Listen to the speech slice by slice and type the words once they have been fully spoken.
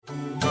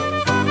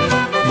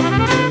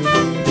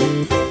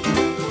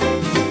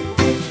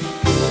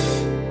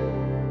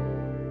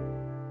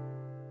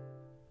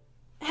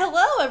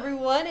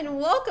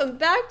welcome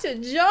back to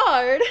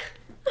Jarred.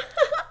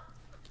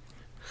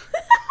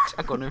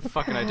 I've got no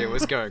fucking idea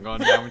what's going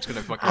on. Now I'm just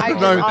gonna fucking I roll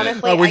just,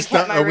 with honestly, I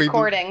kept my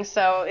recording,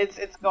 so it's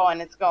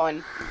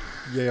going.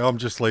 Yeah, I'm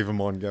just leaving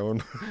mine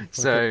going.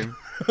 So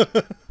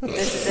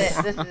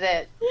This is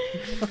it.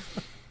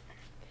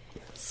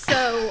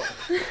 So,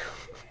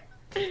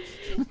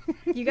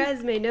 you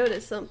guys may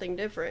notice something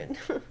different.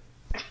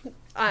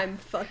 I'm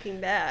fucking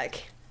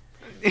back.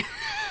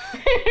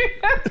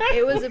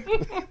 It was a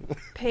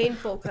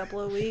painful couple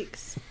of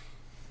weeks.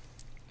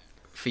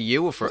 for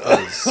you or for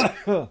us?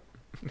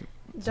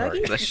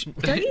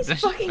 Dougie's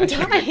fucking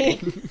dying.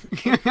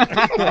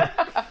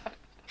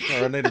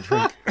 Sorry, I need a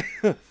drink.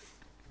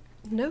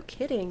 No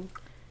kidding.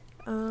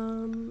 I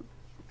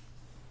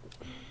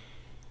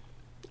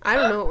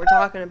don't know what we're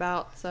talking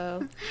about,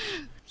 so.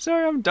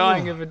 Sorry, I'm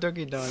dying of a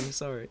Dougie dying.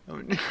 Sorry.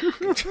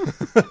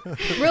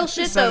 Real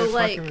shit It though, sounded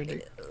fucking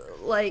ridiculous.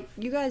 like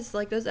you guys,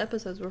 like those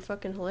episodes were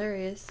fucking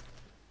hilarious.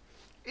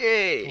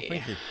 Yay!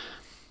 Thank you.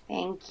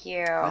 Thank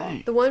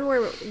you. The one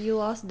where you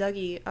lost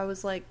Dougie, I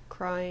was like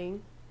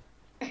crying.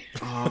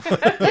 Oh,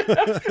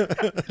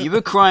 you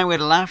were crying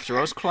with laughter.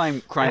 I was crying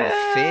with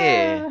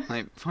fear.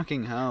 Like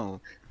fucking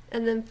hell.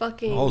 And then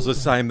fucking. I was the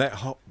same that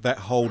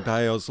whole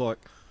day. I was like,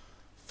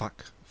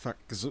 fuck,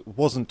 because it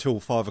wasn't till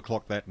 5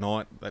 o'clock that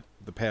night that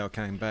the power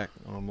came back,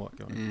 and I'm like,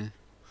 Yeah.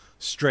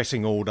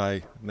 stressing all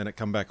day. And then it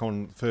come back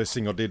on. First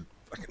thing I did,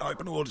 fucking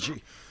open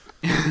Audigy.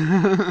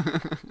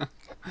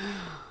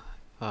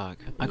 Fuck.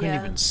 I couldn't Yeah.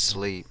 even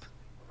sleep.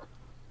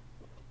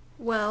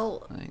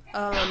 Well, Like,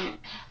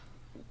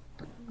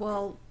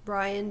 well,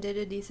 Brian did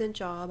a decent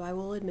job. I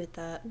will admit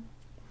that.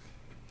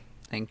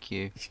 thank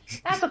you.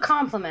 That's a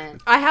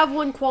compliment. I have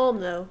one qualm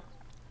though.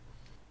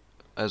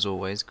 As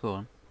always, go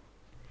on.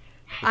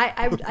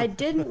 I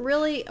didn't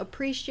really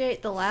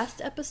appreciate the last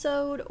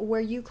episode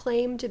where you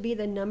claimed to be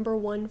the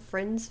 #1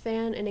 Friends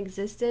fan in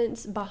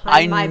existence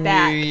behind my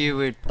back. I knew you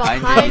would.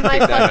 Behind my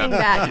fucking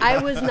back.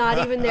 I was not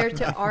even there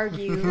to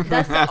argue.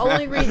 That's the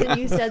only reason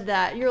you said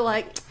that. You're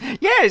like,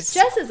 Yes.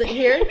 Jess isn't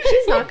here.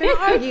 She's not going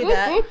to argue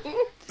that.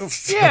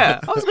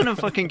 Yeah, I was gonna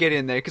fucking get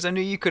in there because I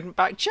knew you couldn't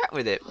back chat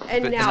with it.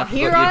 And But then now forgot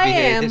here you'd I be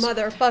here am, this-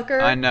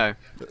 motherfucker. I know.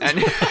 And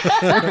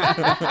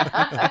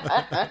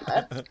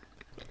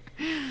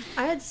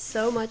I had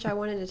so much I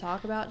wanted to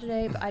talk about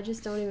today, but I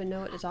just don't even know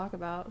what to talk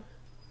about.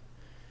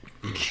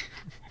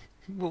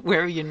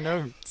 Where are your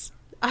notes?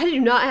 I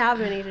do not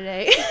have any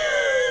today.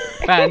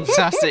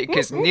 Fantastic,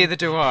 because neither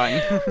do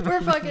I.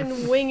 We're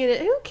fucking winging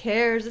it. Who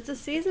cares? It's a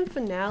season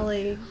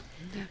finale.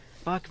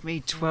 Fuck me,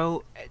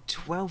 12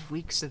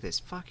 weeks of this.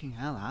 Fucking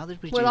hell, how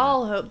did we do With that?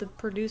 all hope, the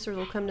producers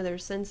will come to their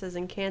senses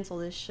and cancel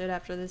this shit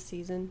after this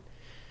season.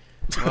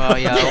 Well,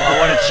 yeah, I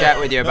want to chat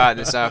with you about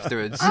this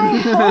afterwards. I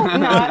hope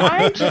not.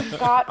 I just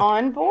got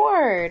on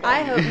board.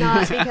 I hope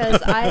not,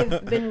 because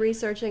I've been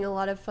researching a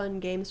lot of fun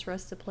games for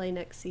us to play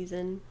next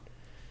season.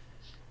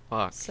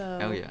 Fuck, So-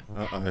 hell yeah.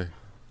 Uh-oh.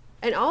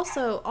 And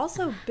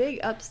also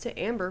big ups to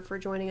Amber for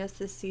joining us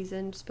this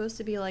season. It's supposed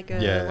to be like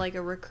a Yeah. like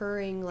a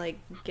recurring like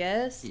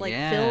guest, like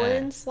Yeah.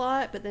 fill-in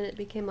slot, but then it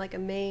became like a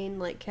main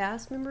like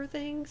cast member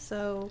thing.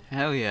 So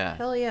Hell yeah.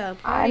 hell yeah,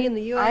 party in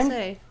the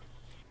USA.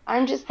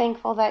 I'm just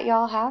thankful that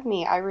y'all have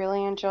me. I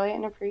really enjoy it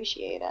and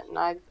appreciate it, and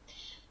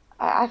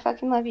I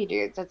fucking love you,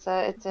 dudes. It's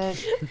I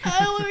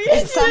love you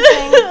It's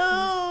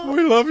too.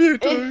 We love you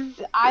too.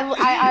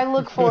 I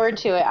look forward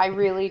to it. I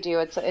really do.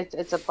 It's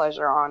a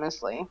pleasure,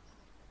 honestly.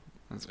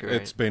 That's great.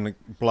 It's been a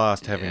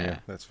blast having Yeah, you,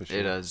 that's for sure.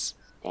 It is.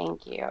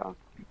 Thank you.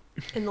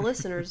 And the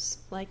listeners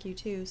like you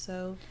too,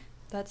 so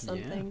that's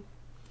something.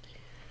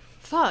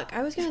 Fuck,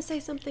 I was gonna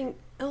say something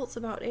else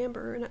about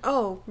Amber. And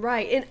oh,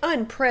 right, in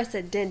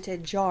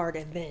unprecedented Jarred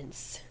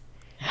events.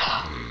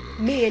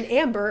 Me and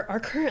Amber are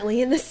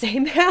currently in the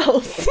same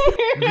house.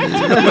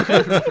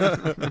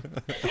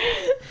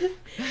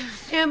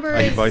 Amber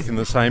Are you is... both in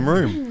the same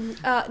room?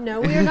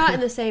 no, we are not in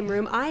the same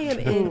room. I am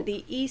in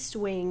the east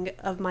wing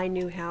of my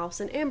new house,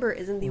 and Amber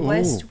is in the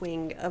west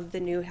wing of the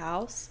new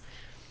house.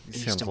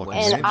 Sounds and like a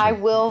west. And mansion. I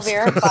will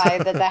verify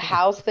that the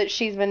house that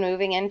she's been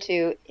moving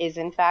into is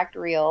in fact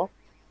real.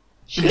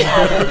 She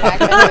has in fact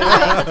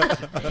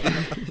been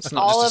moving. It's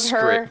not all just of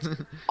a her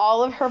script.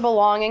 all of her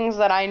belongings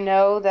that I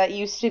know that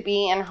used to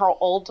be in her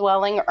old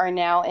dwelling are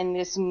now in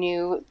this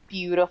new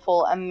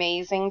beautiful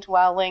amazing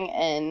dwelling,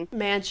 and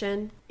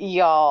Mansion.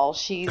 y'all,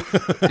 she's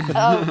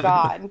oh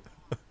god.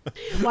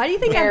 Why do you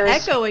think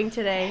There's- I'm echoing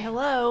today?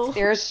 Hello.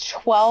 There's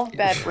 12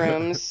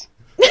 bedrooms,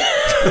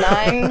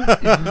 nine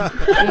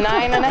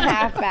and a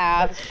half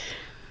baths.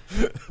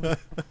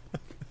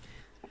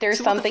 There's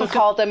So what the something fuck-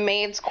 called a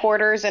maid's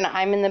quarters, and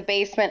I'm in the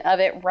basement of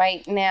it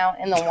right now,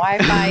 and the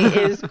Wi-Fi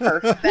is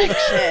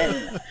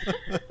perfection.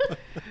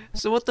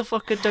 So what the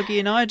fuck are Dougie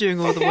and I doing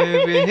all the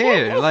way over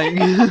here? Like,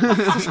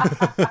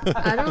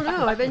 I don't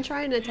know. I've been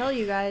trying to tell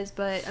you guys,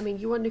 but I mean,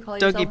 you wanted to call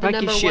Dougie, yourself the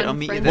pack your shit, I'll #1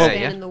 meet you Friends there,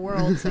 fan yeah? in the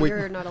world, so We-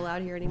 you're not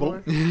allowed here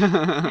anymore.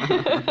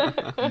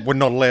 We're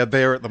not allowed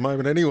there at the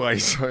moment anyway,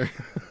 so...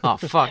 oh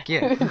fuck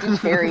yeah.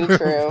 Very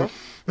true.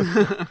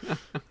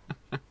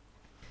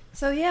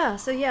 So yeah,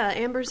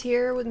 Amber's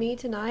here with me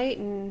tonight,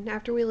 and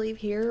after we leave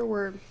here,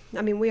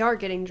 we are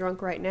getting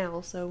drunk right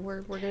now, so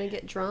we're gonna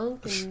get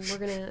drunk and we're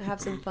gonna have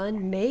some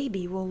fun.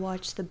 Maybe we'll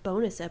watch the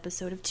bonus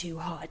episode of Too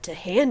Hot to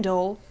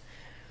Handle.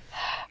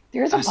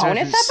 There's a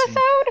bonus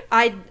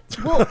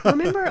episode?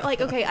 Remember,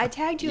 I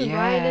tagged you and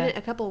Ryan in it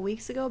a couple of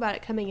weeks ago about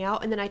it coming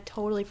out, and then I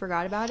totally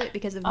forgot about it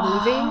because of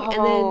moving,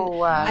 and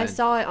then I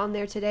saw it on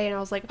there today, and I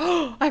was like,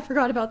 oh, I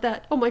forgot about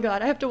that. Oh my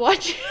god, I have to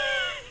watch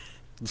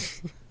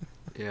it.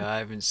 Yeah, I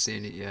haven't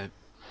seen it yet.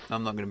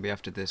 I'm not going to be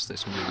after this.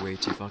 That's going to be way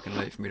too fucking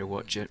late for me to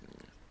watch it.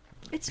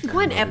 It's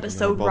one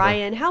episode,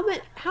 Ryan.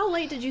 How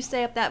late did you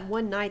stay up that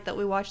one night that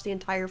we watched the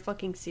entire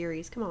fucking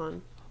series? Come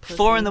on. Pussy.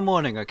 4 in the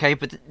morning, okay?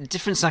 But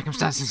different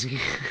circumstances.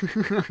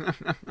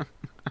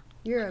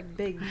 You're a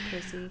big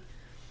pussy.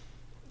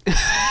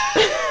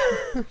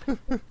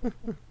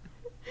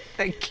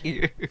 Thank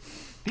you.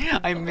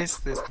 I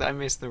missed this. I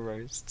missed the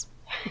roast.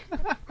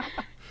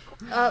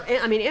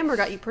 Amber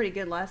got you pretty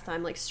good last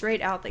time, like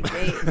straight out the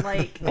gate.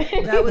 Like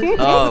that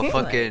was.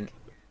 Fucking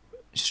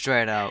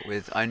straight out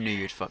with. I knew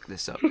you'd fuck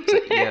this up. So,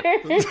 yep.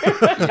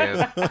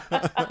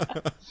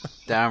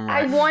 Damn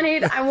right.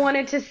 I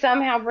wanted to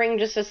somehow bring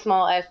just a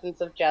small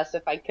essence of Jess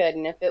if I could,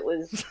 and if it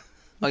was.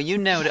 Oh, you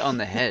nailed it on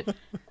the head.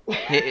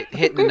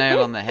 Hit the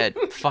nail on the head.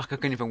 Fuck, I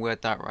couldn't even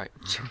word that right.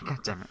 God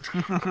damn it.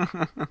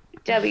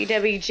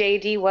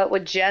 WWJD, what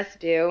would Jess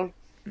do?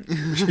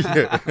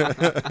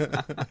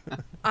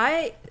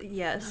 I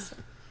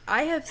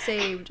have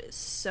saved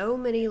so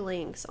many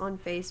links on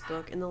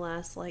Facebook in the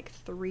last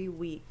 3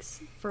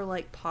 weeks for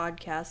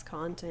podcast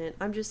content.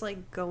 I'm just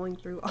going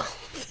through all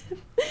of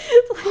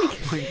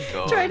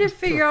them, trying to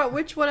figure out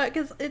which one,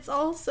 because it's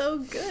all so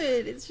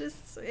good. It's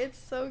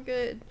so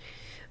good.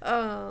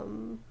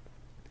 Oh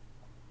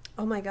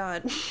my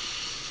god.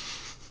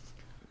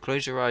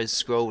 Close your eyes,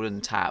 scroll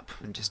and tap,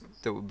 and just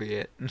that would be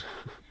it.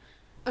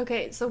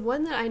 Okay, so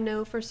one that I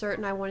know for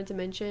certain I wanted to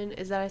mention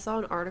is that I saw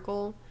an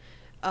article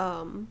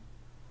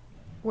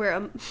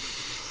where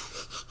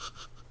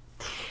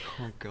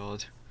Oh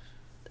god.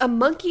 a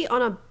monkey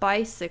on a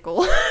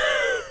bicycle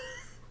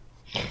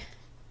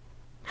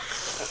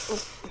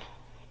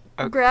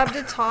grabbed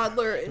a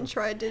toddler and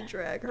tried to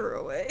drag her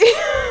away.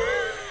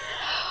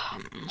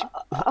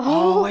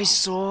 Oh, I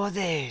saw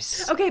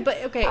this. Okay,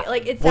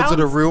 it sounds... Was it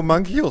a real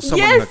monkey or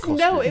someone in a costume?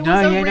 No, it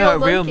was a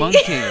real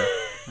monkey.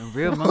 A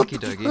real monkey,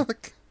 Dougie.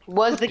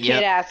 Was the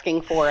kid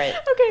asking for it?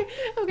 Okay.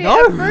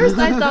 No. At first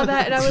I saw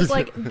that and I was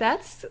like,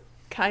 that's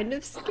kind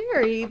of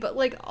scary, but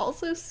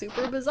also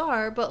super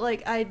bizarre. But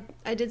I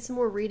did some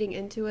more reading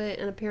into it,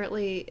 and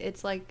apparently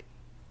it's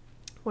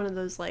one of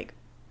those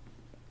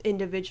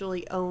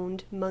individually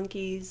owned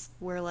monkeys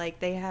where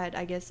they had,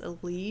 I guess, a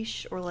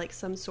leash or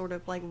some sort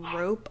of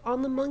rope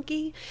on the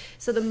monkey.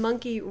 So the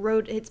monkey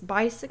rode its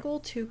bicycle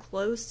too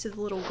close to the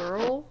little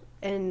girl,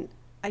 and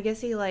I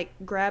guess he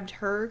grabbed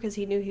her because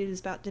he knew he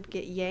was about to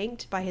get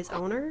yanked by his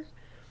owner.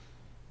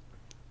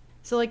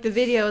 So the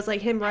video is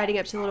him riding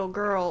up to the little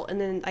girl,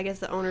 and then I guess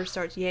the owner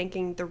starts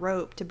yanking the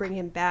rope to bring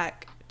him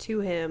back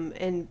to him,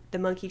 and the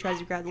monkey tries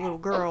to grab the little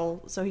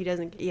girl so he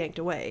doesn't get yanked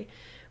away,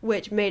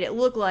 which made it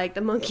look like the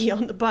monkey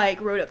on the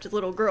bike rode up to the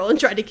little girl and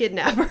tried to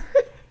kidnap her.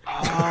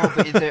 Oh,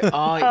 but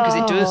because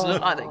it does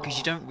look like that, because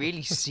you don't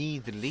really see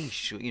the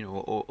leash, or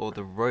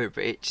the rope,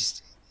 but it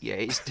just. Yeah,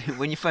 it's,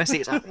 when you first see it,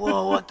 it's like,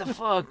 whoa, what the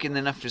fuck? And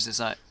then after it's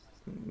like,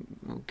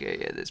 okay,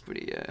 yeah, that's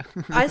pretty, yeah.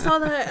 I saw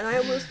that and I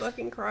almost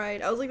fucking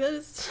cried. I was like, that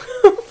is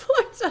so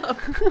fucked up.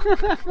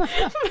 But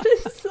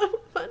it's so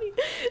funny.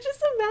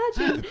 Just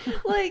imagine,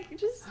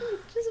 just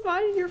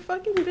minding your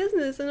fucking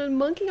business and a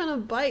monkey on a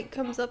bike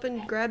comes up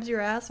and grabs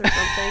your ass or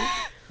something.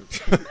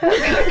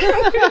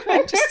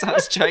 Just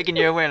starts dragging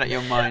you away like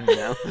your mind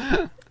now.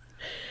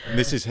 And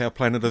this is how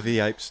Planet of the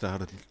Apes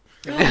started.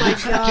 Oh my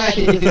god.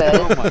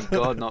 Oh my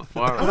god, not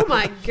far off. Oh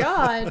my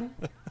god.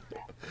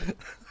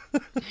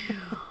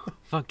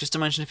 Fuck, just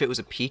imagine if it was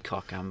a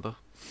peacock, Amber.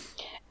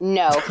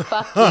 No,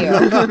 fuck you.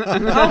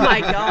 Oh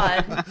my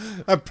god.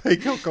 A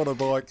peacock on a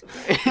bike.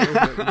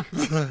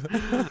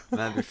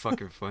 That'd be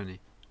fucking funny.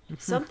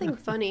 Something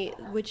funny,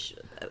 which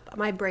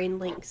my brain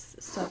links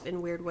stuff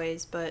in weird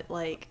ways, but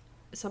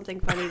something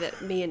funny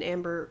that me and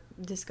Amber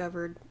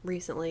discovered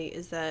recently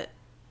is that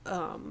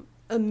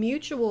a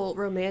mutual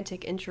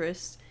romantic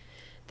interest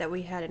that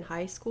we had in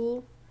high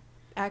school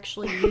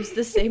actually used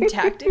the same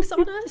tactics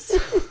on us.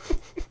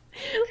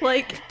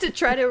 To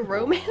try to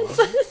romance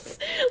us.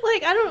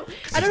 I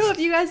don't know if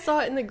you guys saw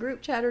it in the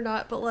group chat or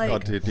not, but I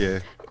did, yeah.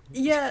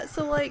 Yeah,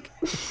 so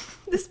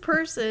this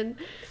person,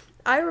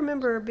 I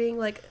remember being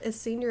a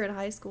senior in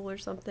high school or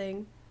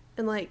something,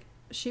 and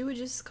she would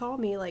just call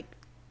me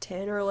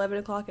 10 or 11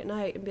 o'clock at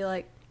night and be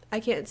like, I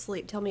can't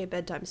sleep, tell me a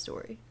bedtime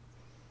story.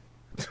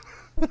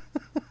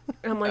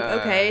 And I'm like,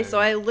 okay, so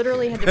I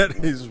literally had to...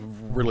 That is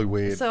really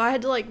weird. So I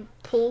had to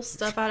pull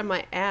stuff out of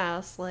my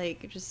ass,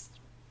 just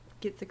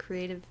get the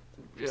creative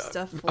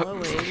stuff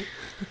flowing.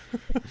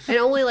 And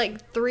only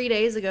 3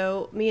 days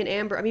ago, me and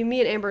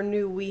Amber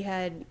knew we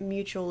had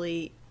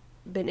mutually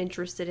been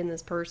interested in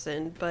this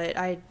person, but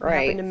I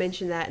Right. happened to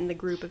mention that in the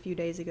group a few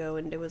days ago,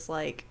 and it was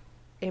like,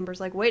 Amber's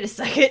like, wait a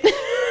second.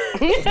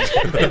 Wait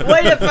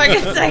a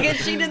fucking second.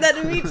 She did that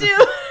to me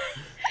too.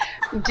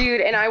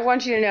 Dude, and I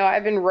want you to know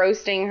I've been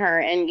roasting her,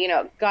 and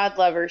God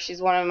love her,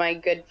 she's one of my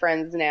good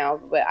friends now,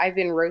 but I've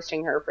been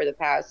roasting her for the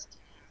past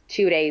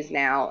 2 days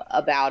now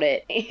about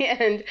it.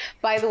 And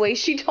by the way,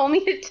 she told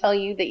me to tell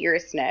you that you're a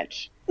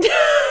snitch.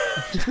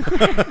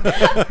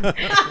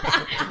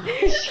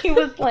 She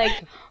was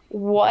like,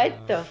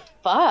 what the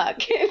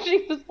fuck? And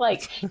she was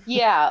like,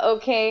 yeah,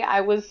 okay,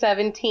 I was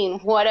 17,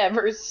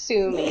 whatever,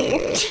 sue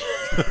me.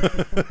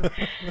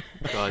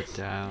 God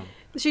damn.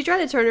 She tried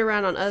to turn it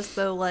around on us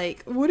though,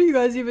 like, what are you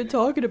guys even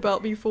talking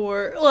about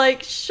before?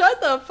 Like, shut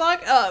the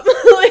fuck up.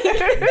 Like,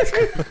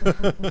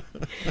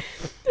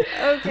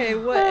 okay,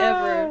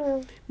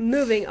 whatever.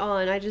 Moving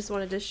on, I just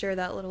wanted to share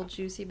that little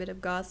juicy bit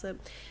of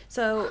gossip.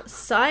 So,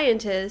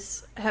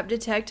 scientists have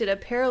detected a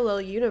parallel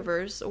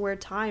universe where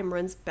time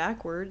runs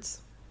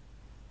backwards.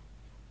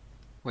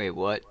 Wait,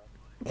 what?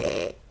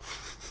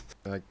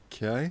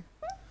 Okay.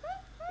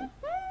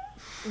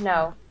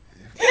 No.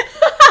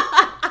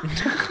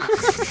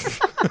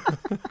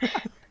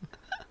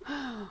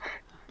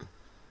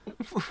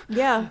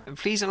 Yeah.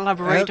 Please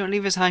elaborate. Don't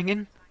leave us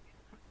hanging.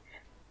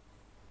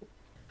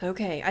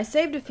 Okay, I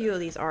saved a few of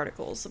these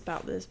articles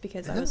about this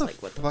because I How was the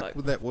like, what the fuck fuck?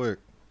 would that work?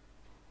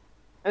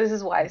 This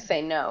is why I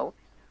say no.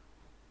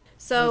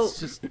 So, It's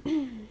just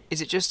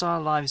Is it just our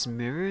lives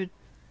mirrored?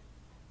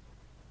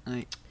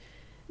 Like,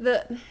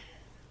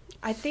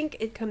 I think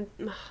it comes.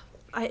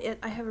 I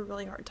have a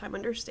really hard time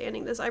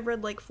understanding this. I've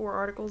read like 4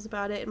 articles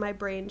about it, and my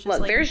brain just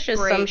Look, like there's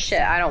just some breaks.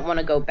 shit I don't want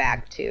to go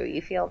back to.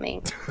 You feel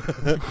me?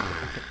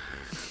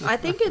 I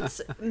think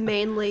it's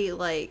mainly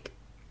like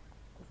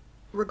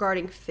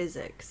regarding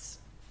physics.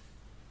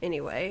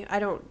 Anyway, I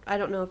don't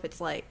know if it's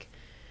like,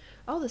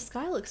 oh, the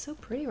sky looks so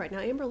pretty right now.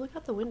 Amber, look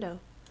out the window.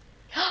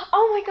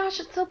 Oh my gosh,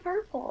 it's so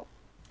purple.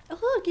 Oh,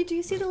 look, do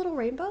you see the little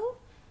rainbow?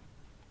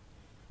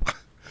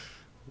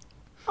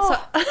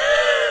 Oh,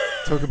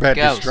 talk about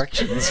Girls.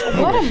 distractions.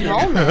 what a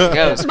moment.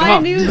 girls, come My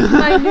on.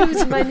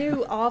 my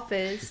new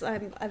office.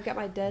 I've got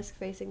my desk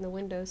facing the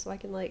window, so I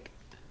can like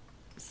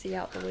see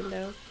out the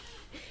window.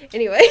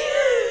 Anyway,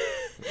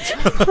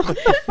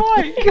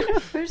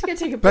 we're just gonna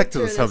take a Back to picture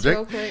the of this subject.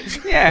 real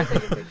quick. Yeah.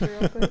 Take a picture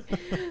real quick.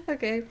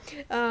 Okay.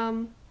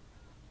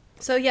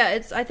 So yeah,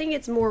 I think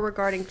it's more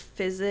regarding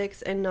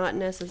physics and not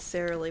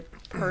necessarily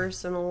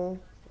personal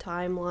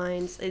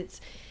timelines. It's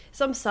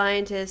some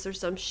scientists or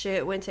some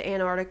shit went to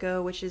Antarctica,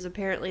 which is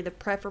apparently the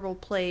preferable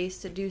place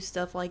to do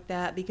stuff like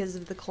that because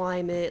of the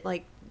climate,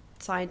 like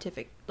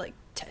scientific like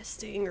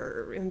testing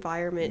or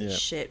environment Yeah.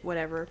 shit,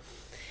 whatever.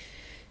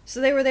 So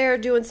they were there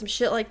doing some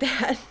shit like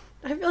that.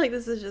 I feel like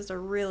this is just a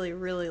really,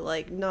 really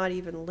like not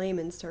even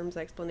layman's terms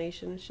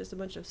explanation. It's just a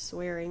bunch of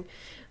swearing.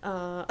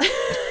 That's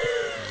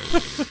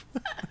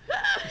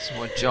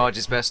what George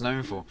is best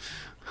known for.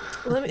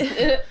 Let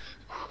me.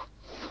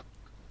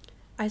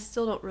 I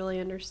still don't really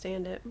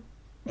understand it.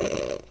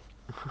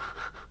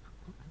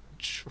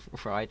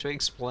 Try to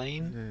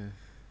explain.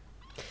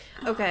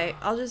 Okay,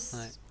 I'll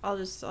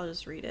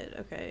just read it.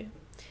 Okay.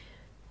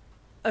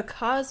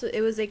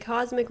 It was a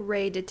cosmic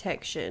ray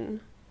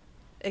detection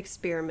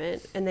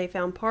experiment, and they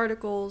found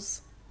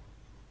particles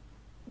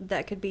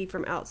that could be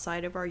from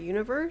outside of our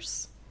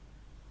universe.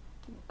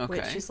 Okay.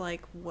 Which is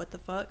like, what the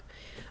fuck?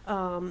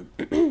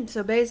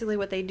 So basically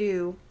what they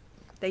do,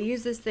 they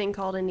use this thing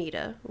called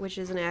ANITA, which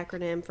is an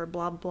acronym for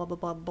blah, blah, blah,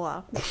 blah,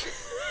 blah.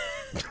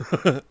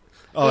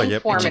 Oh,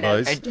 yep, one of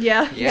Informative. those.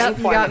 Yeah, Yeah. yep,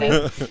 you got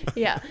me.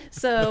 Yeah,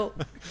 so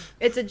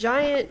it's a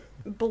giant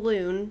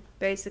balloon,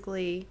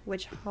 basically,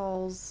 which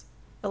hauls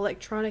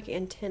electronic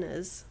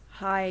antennas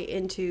high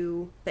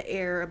into the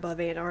air above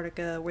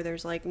Antarctica where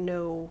there's like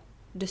no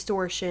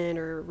distortion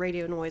or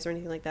radio noise or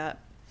anything like that.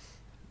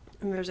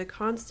 And there's a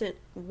constant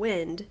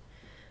wind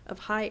of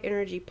high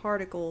energy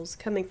particles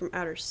coming from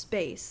outer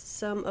space,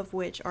 some of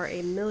which are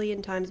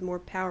 1,000,000 times more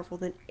powerful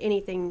than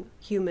anything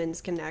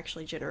humans can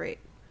actually generate.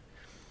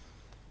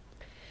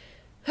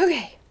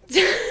 Okay.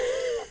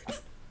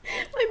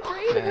 My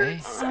brain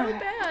hurts so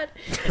bad.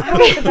 I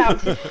was about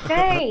to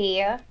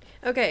say.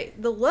 Okay,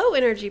 the low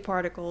energy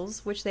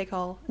particles, which they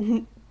call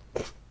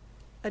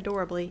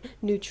adorably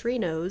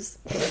neutrinos,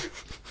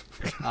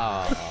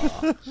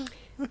 Ah.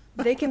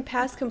 they can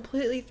pass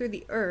completely through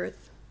the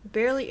Earth,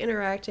 barely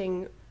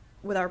interacting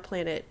with our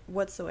planet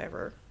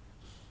whatsoever.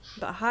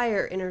 But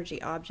higher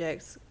energy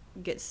objects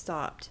get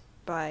stopped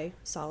by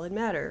solid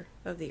matter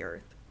of the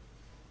Earth,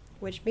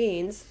 which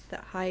means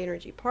that high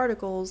energy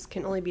particles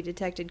can only be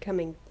detected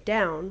coming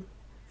down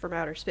from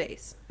outer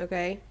space.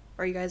 Okay?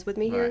 Are you guys with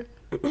me here?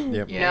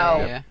 Yep. Yeah,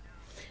 No. yeah.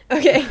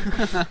 Okay.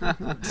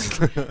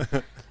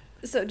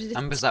 So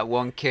Amber's that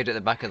one kid at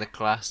the back of the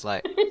class,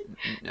 like,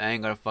 I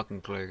ain't got a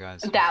fucking clue, guys.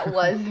 That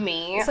was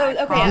me. So, I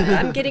okay, promise.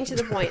 I'm getting to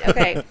the point.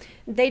 Okay.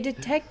 They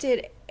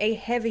detected a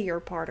heavier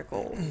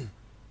particle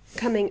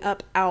coming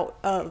up out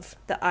of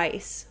the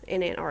ice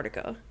in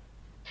Antarctica,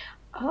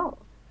 Oh.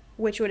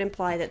 which would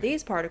imply that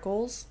these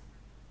particles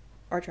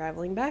are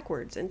traveling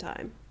backwards in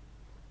time.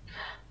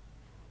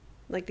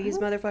 Like, these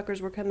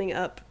motherfuckers were coming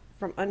up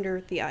from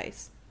under the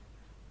ice.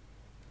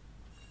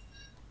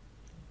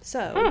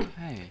 So,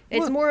 Okay.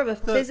 it's What more of a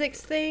the-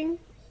 physics thing,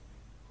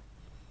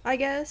 I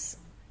guess.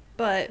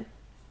 But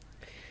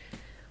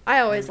I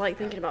always like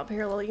thinking about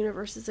parallel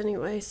universes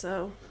anyway,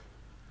 so...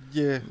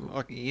 Yeah,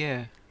 I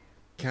Yeah.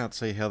 can't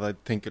see how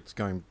they'd think it's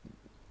going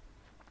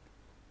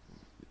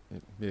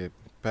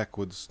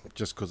backwards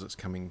just because it's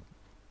coming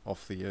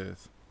off the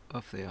Earth.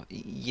 Off the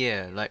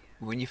yeah, like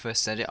when you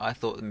first said it, I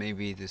thought that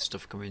maybe the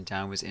stuff coming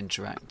down was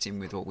interacting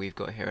with what we've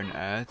got here on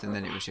Earth, and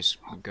then it was just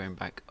going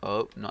back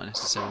up, not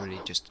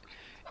necessarily just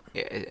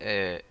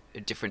a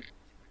different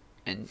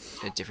a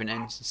different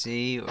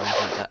entity or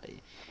anything like that.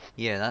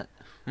 Yeah,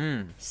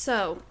 that.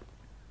 So,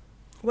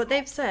 what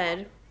they've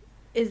said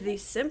is the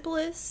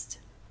simplest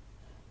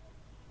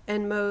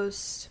and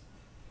most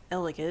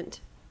elegant,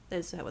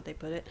 is that what they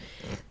put it,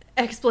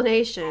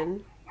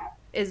 explanation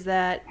is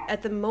that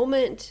at the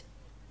moment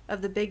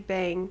of the Big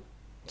Bang,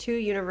 two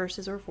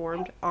universes were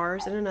formed,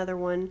 ours and another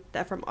one,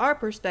 that from our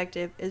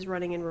perspective is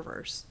running in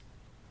reverse.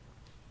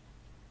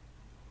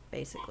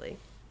 Basically.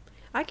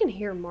 I can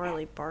hear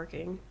Marley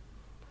barking.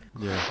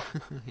 Yeah.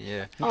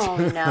 Yeah. Oh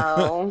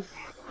no.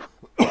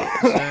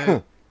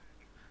 So,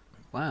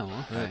 wow.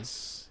 Okay.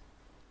 That's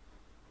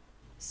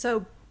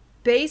So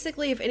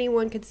basically, if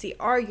anyone could see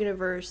our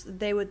universe,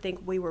 they would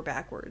think we were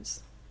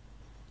backwards.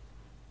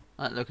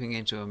 Like looking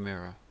into a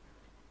mirror.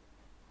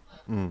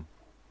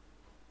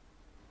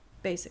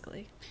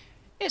 Basically.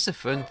 It's a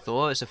fun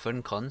thought. It's a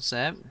fun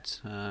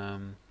concept.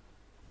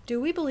 Do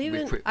we believe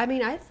We in... pre- I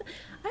mean, I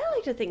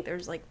like to think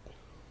there's, like,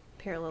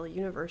 parallel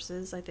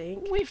universes, I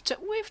think. We've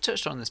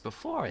touched on this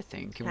before, I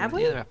think, in Have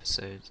one of we? the other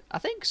episodes. I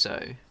think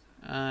so.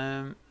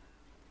 Oh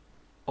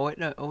wait,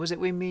 no. Or was it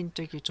we, me and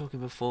Dick were talking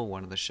before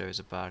one of the shows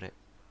about it?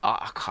 Oh,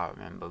 I can't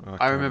remember. I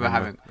can't remember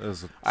having.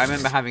 There's a- I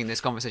remember having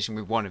this conversation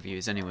with one of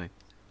you, anyway.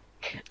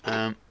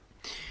 But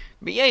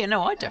yeah, you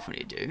know, I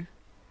definitely do.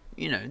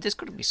 You know, there's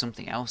got to be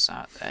something else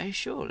out there,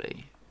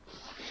 surely.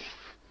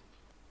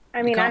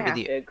 I mean, I can't be have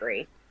the- to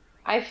agree.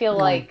 I feel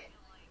like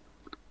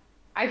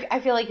I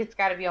feel like it's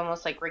got to be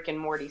almost like Rick and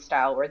Morty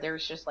style, where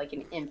there's just like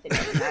an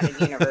infinite amount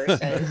of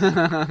universes,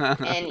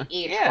 and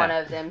each Yeah. one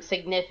of them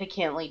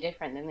significantly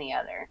different than the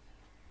other.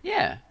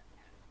 Yeah.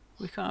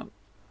 We can't.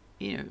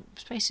 You know,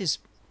 space is,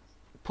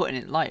 putting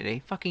it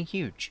lightly, fucking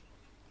huge.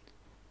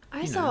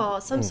 I You saw know.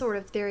 some sort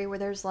of theory where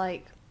there's,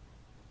 like...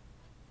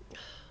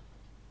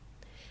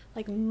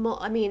 I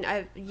mean,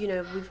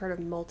 we've heard of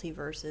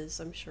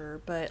multiverses, I'm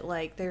sure, but,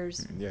 like,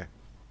 there's yeah.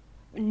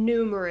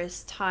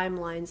 numerous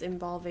timelines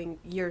involving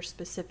your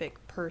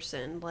specific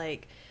person,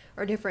 like,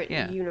 or different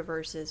Yeah.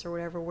 universes or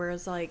whatever,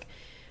 whereas, like,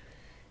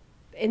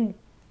 in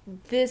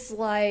this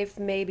life,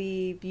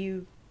 maybe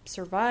you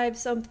survived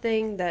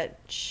something that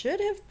should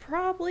have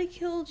probably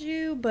killed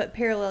you, but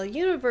parallel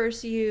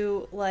universe,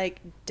 you, like,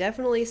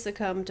 definitely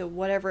succumbed to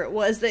whatever it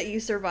was that you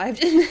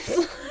survived in this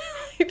life.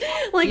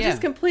 Like, Yeah.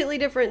 just completely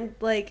different,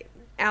 like,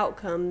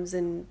 outcomes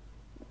and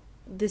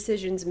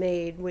decisions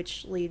made,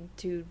 which lead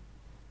to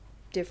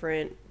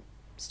different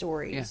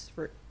stories Yeah.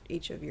 for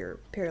each of your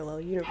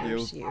parallel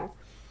universe you.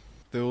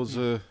 There was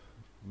a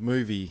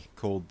movie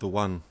called The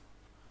One.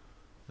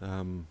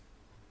 Who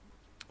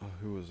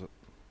was it?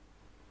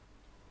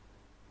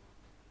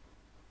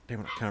 Damn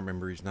it, I can't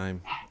remember his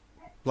name.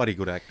 Bloody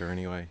good actor,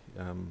 anyway.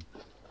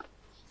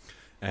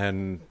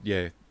 And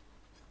yeah,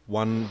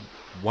 one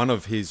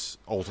of his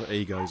alter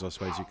egos, I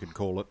suppose you could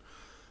call it,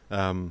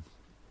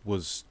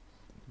 was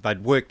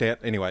they'd worked out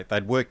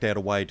a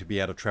way to be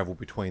able to travel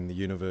between the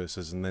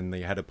universes, and then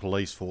they had a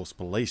police force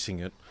policing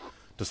it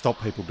to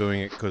stop people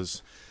doing it,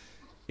 because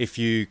if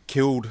you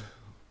killed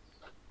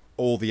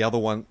all the other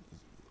one,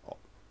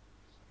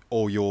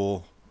 or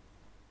your...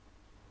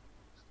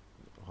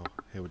 Oh,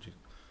 how would you...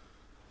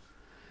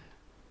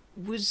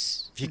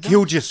 If you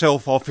killed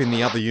yourself off in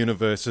the other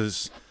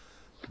universes,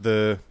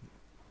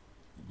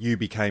 you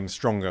became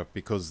stronger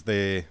because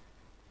their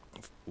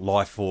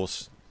life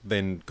force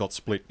then got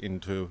split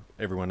into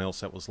everyone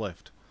else that was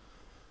left.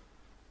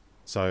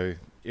 So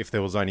if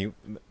there was only...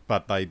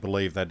 But they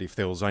believed that if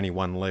there was only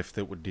one left,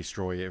 it would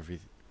destroy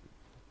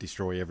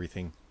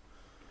everything.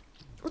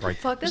 What the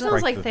fuck? That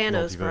sounds like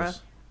Thanos, bruh.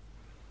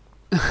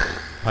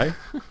 Hey?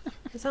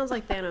 It sounds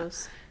like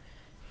Thanos.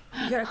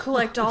 You gotta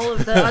collect all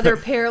of the other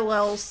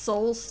parallel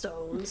soul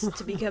stones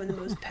to become the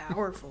most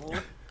powerful.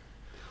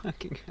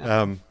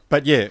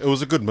 But yeah, it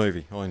was a good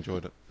movie. I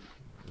enjoyed it.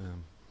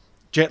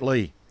 Jet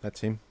Li,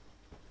 that's him.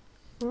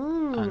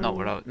 Not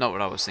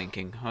what I was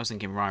thinking. I was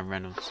thinking Ryan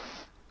Reynolds.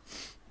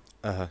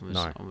 No,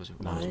 I was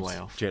way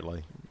off. Jet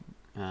Li.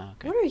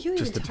 Okay. What are you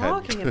Just even a tad.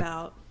 talking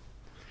about?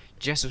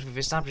 Jess, we've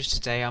established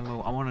today I'm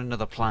on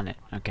another planet.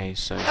 Okay,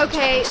 so.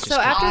 Okay, let's so just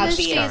after keep this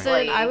this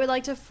Obviously. season, I would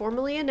like to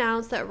formally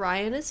announce that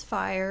Ryan is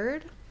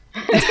fired.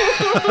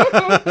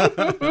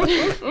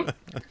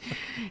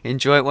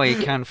 Enjoy it while you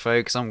can,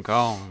 folks. I'm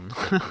gone.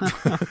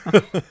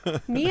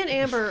 Me and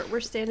Amber were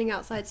standing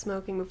outside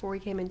smoking before we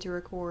came in to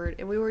record,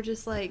 and we were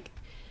just like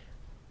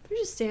We're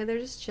just standing there,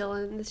 just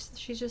chilling.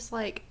 She's just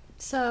like,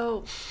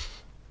 so,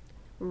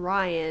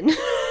 Ryan.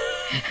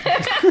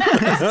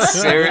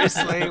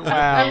 Seriously?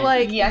 Wow. I'm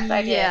like, Yes,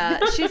 I did. yeah.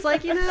 She's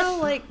like,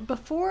 like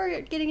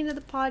before getting into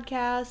the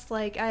podcast,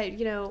 like I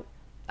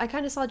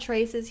kind of saw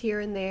traces here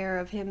and there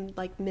of him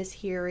like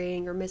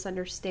mishearing or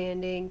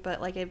misunderstanding,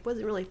 but like it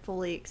wasn't really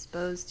fully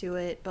exposed to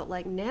it. But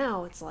like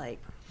now it's like,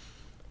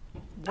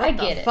 what I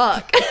the get it.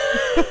 fuck?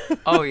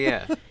 Oh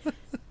yeah.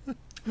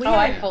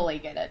 I fully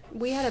get it.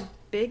 We had a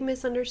big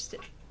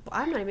misunderstanding.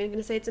 I'm not even going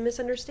to say it's a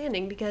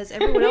misunderstanding because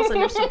everyone else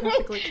understood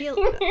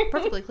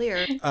perfectly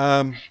clear.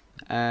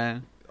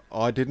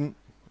 I didn't.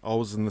 I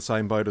was in the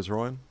same boat as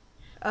Ryan.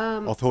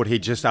 Um, I thought he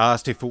just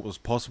asked if it was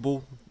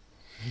possible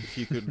if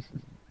you could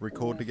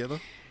record together.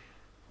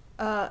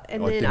 and I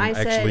then I didn't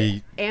said,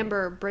 actually-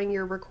 Amber, bring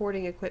your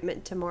recording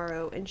equipment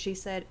tomorrow. And she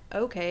said,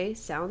 okay,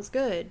 sounds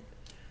good.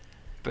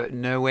 But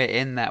nowhere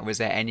in that was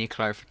there any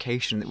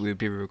clarification that we would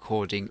be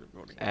recording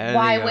earlier.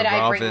 Why would I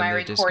rather bring my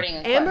than just- recording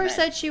equipment? Amber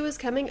said she was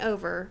coming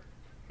over.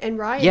 And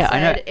Ryan Yeah, I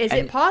know, said, is it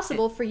and-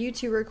 possible for you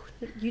two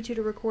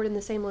to record in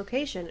the same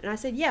location? And I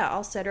said, yeah,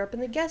 I'll set her up in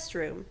the guest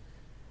room.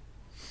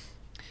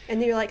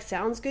 And you're like,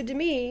 sounds good to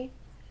me.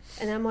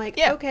 And I'm like,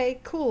 Yeah. okay,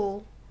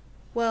 cool.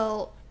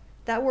 Well,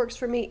 that works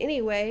for me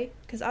anyway,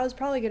 because I was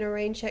probably going to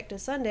rain check to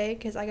Sunday,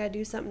 because I got to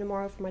do something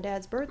tomorrow for my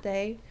dad's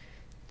birthday.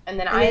 And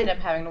then And I then- ended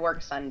up having to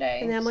work Sunday.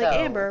 And then I'm so... like,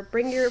 Amber,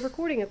 bring your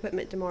recording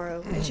equipment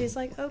tomorrow. And she's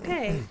like,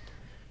 okay.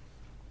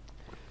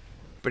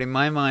 But in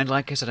my mind,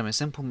 like I said, I'm a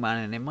simple man,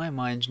 and in my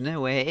mind,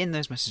 nowhere in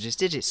those messages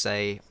did it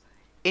say,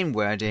 in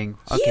wording,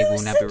 okay, You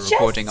we'll now be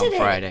recording on suggested it.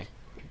 Friday.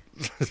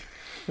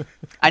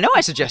 I know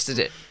I suggested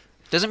it.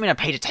 Doesn't mean I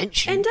paid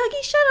attention. And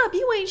Dougie, shut up.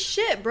 You ain't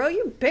shit, bro.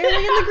 You're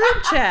barely in the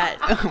group chat.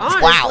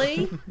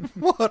 Honestly.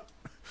 What?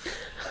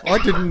 I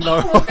didn't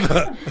know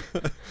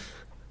that.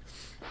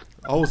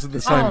 I was in the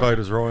same boat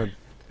as Ryan.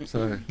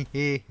 So I'm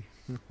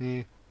I just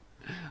glad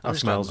I'm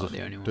smells not of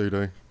the only one.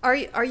 doo-doo.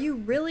 Are you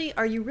really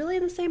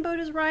in the same boat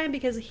as Ryan?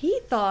 Because he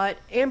thought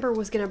Amber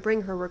was going to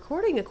bring her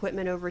recording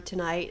equipment over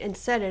tonight and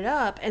set it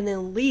up and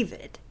then leave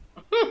it.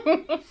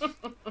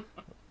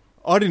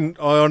 I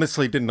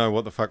honestly didn't know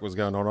what the fuck was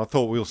going on. I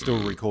thought we were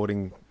still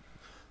recording,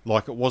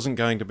 like it wasn't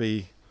going to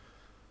be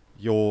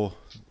your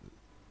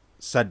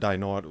Saturday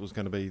night. It was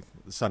going to be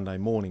the Sunday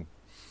morning.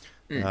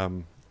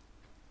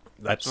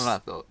 That's what I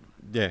thought.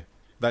 Yeah,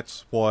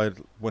 that's why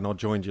when I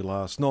joined you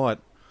last night,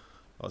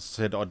 I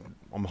said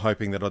I'm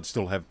hoping that I'd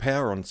still have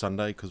power on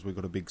Sunday because we've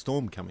got a big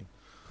storm coming.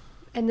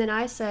 And then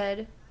I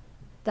said,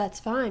 that's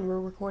fine. We're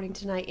recording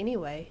tonight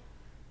anyway.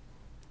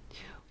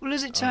 Well,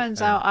 as it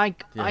turns out, I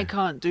yeah.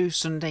 can't do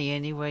Sunday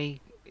anyway.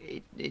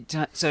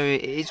 So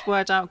it's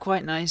worked out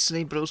quite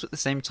nicely, but also at the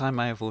same time,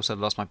 I have also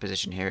lost my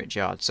position here at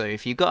Yard. So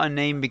if you got a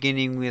name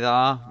beginning with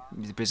R,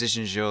 the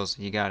position's yours.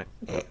 You got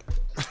it.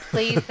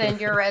 Please send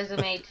your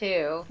resume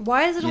too.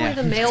 Why is it only Yeah.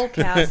 the male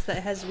cast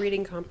that has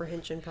reading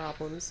comprehension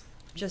problems?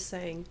 Just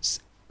saying.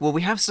 Well,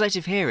 we have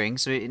selective hearing,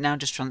 so it now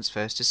just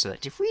transfers to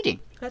selective reading.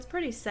 That's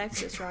pretty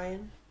sexist,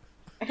 Ryan.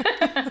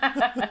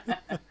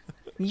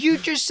 You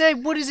just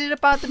said, what is it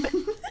about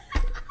the...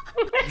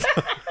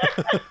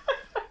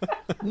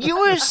 You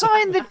were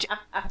assigned the...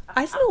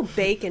 I smell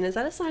bacon. Is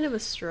that a sign of a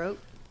stroke?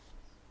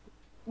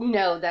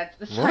 No, that's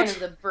the sign What? of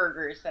the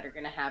burgers that are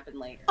going to happen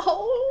later.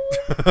 Oh,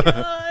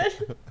 God.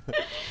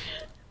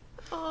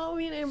 Oh,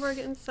 me and Amber are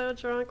getting so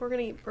drunk. We're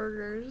going to eat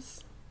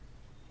burgers.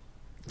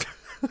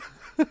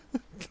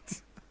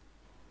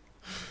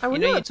 I You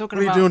wonder know, you're what talking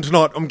What are you about... doing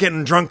tonight? I'm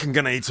getting drunk and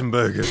gonna eat some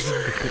burgers.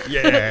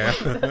 Yeah.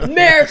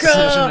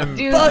 America!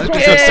 Dude, Fuck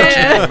That's just such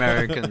an yeah!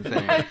 American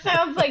thing. That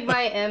sounds like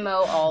my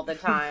MO all the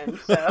time,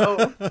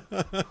 so...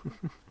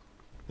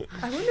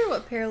 I wonder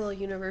what parallel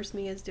universe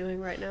me is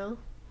doing right now.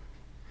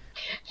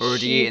 Already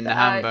She's, eating the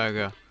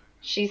hamburger.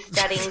 She's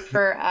studying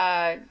for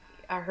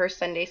her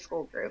Sunday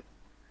school group.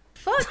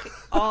 Fuck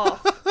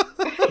off.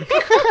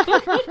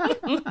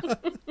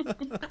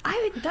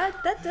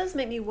 That does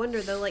make me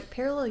wonder though, like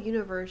parallel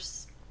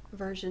universe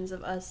versions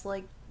of us,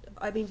 like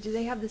I mean, do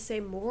they have the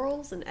same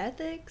morals and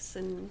ethics?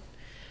 And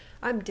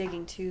I'm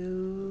digging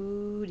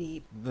too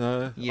deep.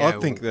 No, Yeah, I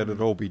think that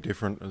it'd all be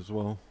different as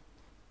well.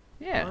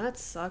 Yeah. Well, that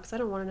sucks. I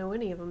don't want to know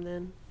any of them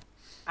then.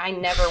 I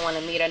never want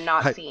to meet a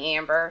Nazi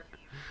Amber.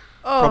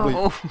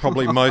 Oh,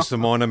 Probably most of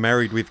mine are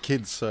married with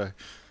kids, so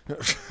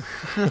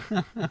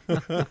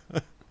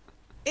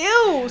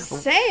ew,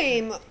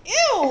 same.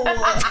 Ew.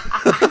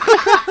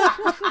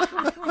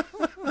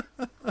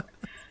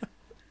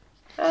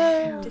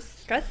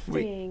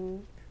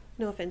 Disgusting.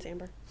 No offense,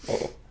 Amber.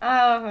 Oh,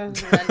 I'm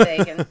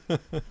taken.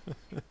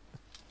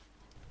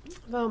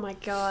 Oh my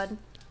god.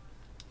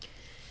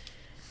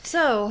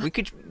 So,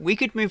 We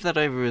could move that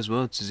over as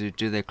well to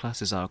do their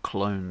class as our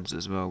clones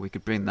as well. We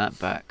could bring that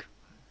back.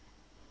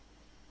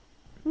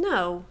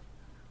 no.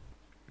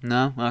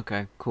 No?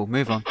 Okay, cool.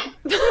 Move on.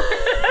 That's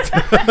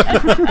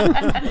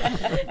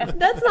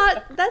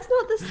not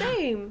the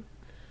same.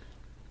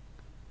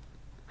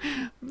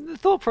 The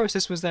thought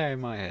process was there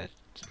in my head.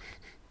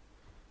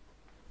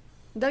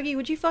 Dougie,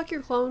 would you fuck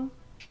your clone?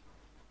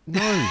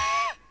 no.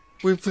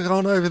 We've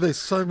gone over this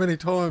so many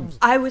times.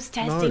 I was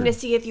testing No. to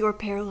see if you were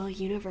parallel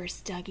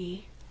universe,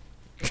 Dougie.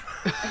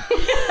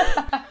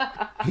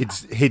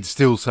 He'd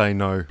still say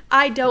no.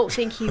 I don't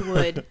think he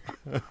would.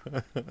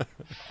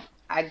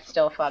 I'd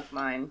still fuck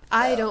mine.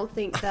 I don't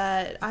think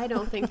that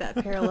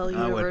parallel I wouldn't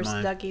universe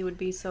mind. Dougie would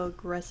be so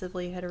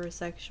aggressively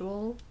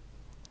heterosexual.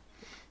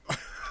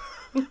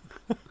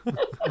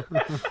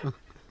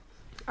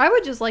 I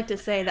would just like to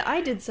say that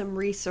I did some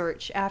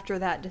research after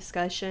that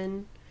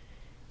discussion,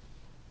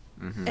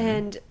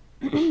 and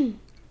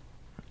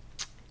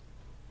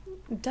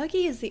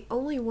Dougie is the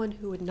only one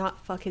who would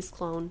not fuck his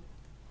clone.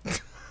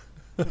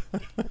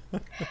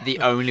 The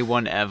only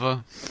one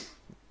ever.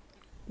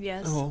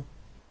 Yes. Oh,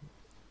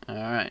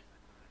 Alright.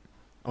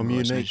 I'm Well,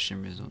 it's unique.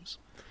 interesting results.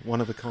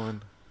 One of a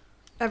kind.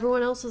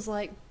 Everyone else is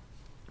like,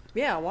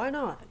 yeah, why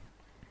not?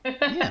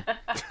 Yeah.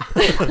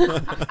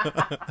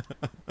 I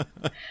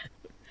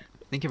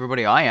think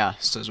everybody I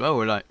asked as well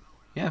were like,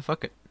 yeah,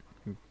 fuck it.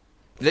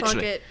 Literally.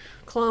 Fuck it.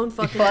 Clone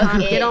fucking Fuck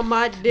time. it. Get on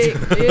my dick,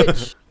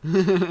 bitch.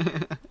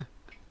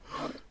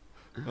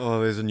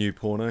 Oh, there's a new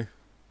porno.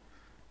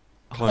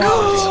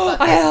 Oh,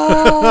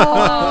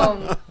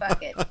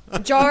 fuck it.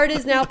 Jard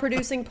is now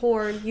producing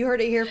porn. You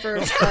heard it here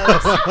first,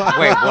 folks.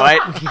 Wait, what?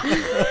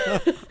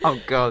 Oh,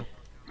 God.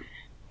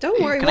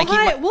 Don't worry, Can I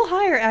keep we'll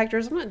hire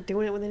actors. I'm not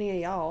doing it with any of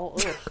y'all.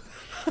 Ugh.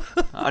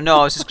 No,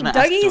 I was just going to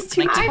ask. Dougie's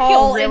can I too keep- I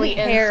tall feel really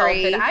and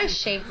hairy. insulted. I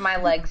shaved my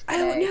legs I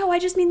today. don't know. I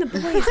just mean the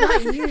boys,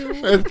 not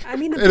you. I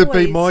mean the boys. It'd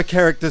be my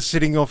character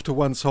sitting off to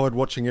one side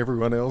watching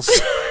everyone else.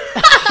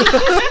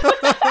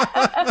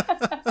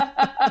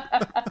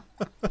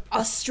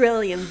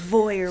 Australian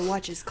voyeur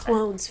watches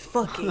clones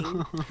fucking.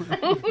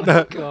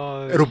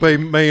 God. It'll be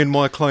me and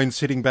my clone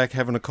sitting back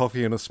having a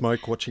coffee and a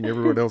smoke watching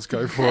everyone else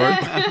go for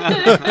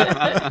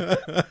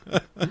it.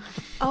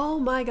 Oh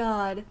my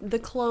god, the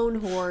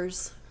clone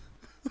whores.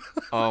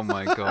 Oh,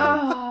 my God.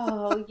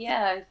 Oh,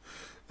 yes.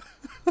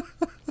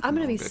 I'm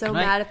gonna be good. so Can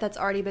I- mad if that's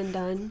already been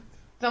done.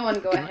 Someone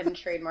go ahead and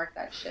trademark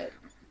that shit.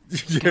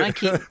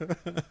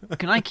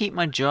 Can I keep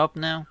my job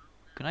now?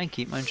 Can I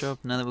keep my job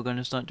now that we're going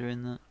to start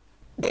doing that?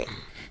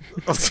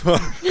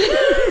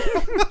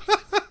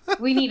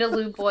 We need a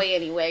lube boy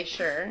anyway,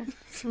 sure.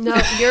 No,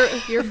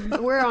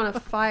 we're on a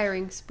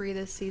firing spree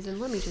this season.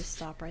 Let me just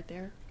stop right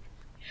there.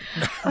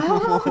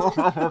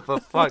 For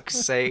fuck's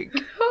sake.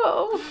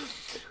 Oh.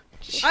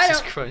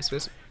 Jesus Christ.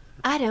 where's-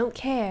 I don't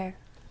care.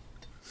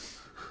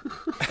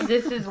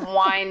 This is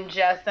Wine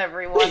Jess,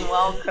 everyone.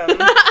 Welcome.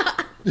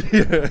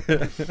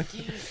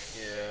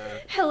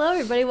 Hello,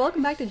 everybody.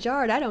 Welcome back to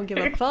Jard. I don't give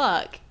a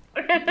fuck.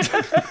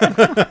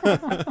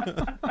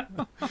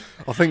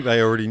 I think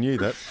they already knew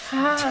that.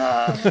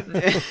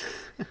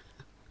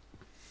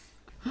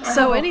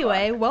 So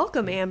anyway,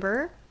 welcome,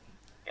 Amber.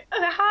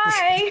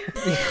 Hi.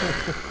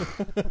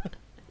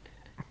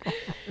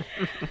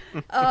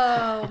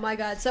 Oh my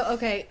god. So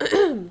okay,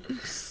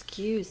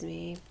 excuse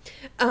me.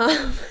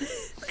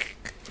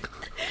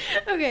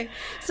 Okay,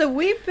 so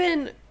we've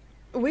been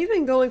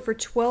going for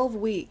 12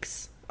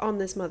 weeks on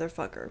this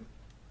motherfucker.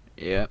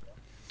 Yeah.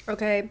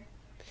 Okay.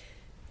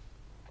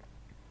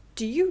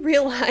 Do you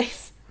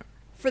realize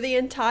for the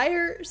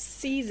entire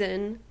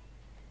season,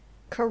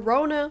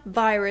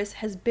 coronavirus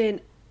has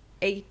been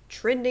a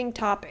trending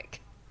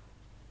topic?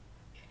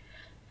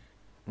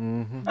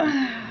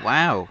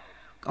 Wow.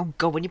 Oh,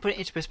 God, when you put it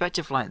into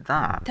perspective like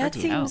that. That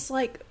bloody hell. seems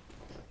like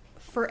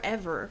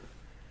forever.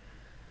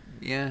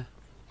 Yeah.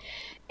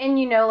 And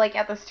you know, like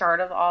at the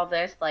start of all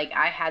this, like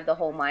I had the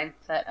whole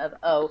mindset of,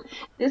 oh,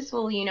 this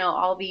will,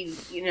 all be,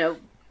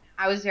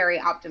 I was very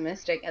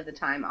optimistic at the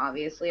time,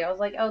 obviously. I was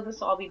like, oh, this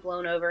will all be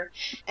blown over.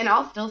 And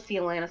I'll still see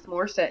Alanis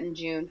Morissette in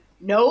June.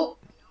 Nope.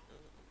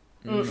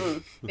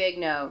 Big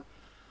no.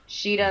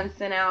 She done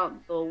sent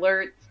out the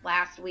alerts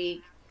last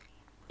week.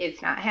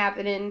 It's not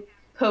happening.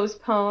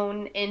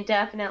 Postpone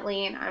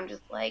indefinitely. And I'm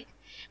just like,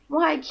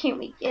 why can't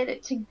we get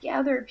it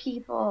together,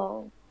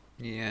 people?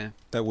 Yeah.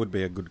 That would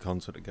be a good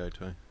concert to go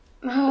to.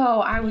 Oh,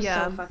 I was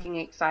Yeah. so fucking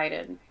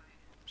excited.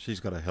 She's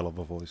got a hell of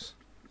a voice.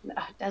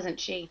 Doesn't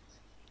she?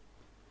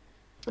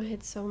 I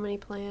had so many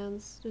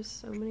plans. Just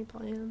so many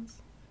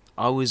plans.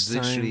 I was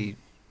Same. literally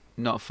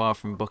not far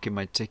from booking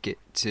my ticket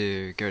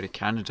to go to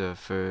Canada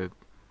for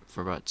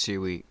about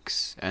 2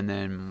 weeks. And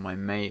then my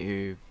mate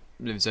who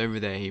lives over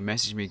there, he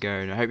messaged me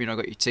going, I hope you not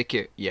got your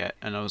ticket yet.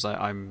 And I was like,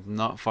 I'm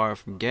not far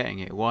from getting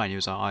it. Why? And he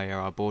was like, oh yeah,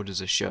 our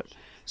borders are shut,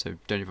 so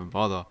don't even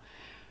bother.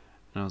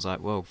 And I was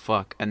like, well,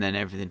 fuck. And then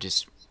everything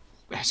just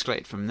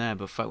escalated from there.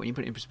 But fuck, when you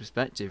put it in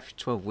perspective,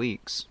 12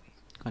 weeks.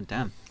 God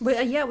damn.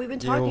 But yeah, we've been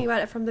talking Yeah.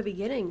 about it from the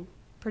beginning,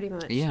 pretty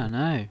much. Yeah, I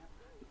know.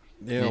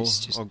 Yeah, It's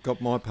just- I've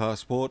got my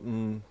passport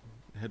and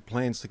had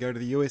plans to go to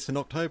the US in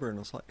October, and I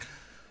was like,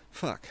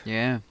 fuck.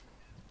 Yeah.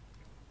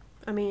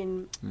 I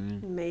mean,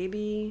 Mm.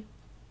 maybe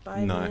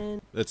by No,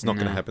 then. it's not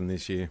going No. to happen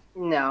this year.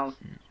 No.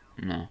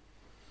 No.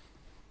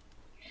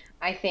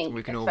 I think,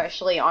 We can all-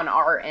 especially on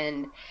our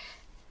end,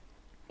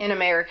 in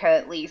America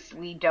at least,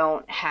 we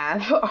don't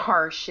have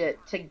our shit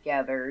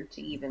together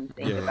to even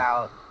think Yeah.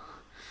 about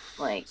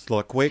Like, It's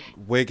like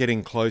we're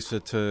getting closer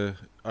to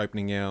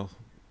opening our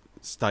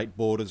state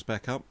borders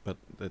back up, but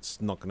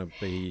it's not going to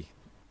be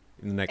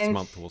in the next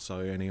month or so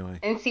anyway.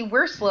 and see,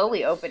 we're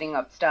slowly opening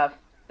up stuff,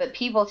 but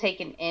people take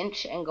an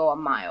inch and go a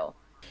mile.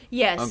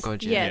 Yes. Oh,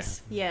 God, yeah.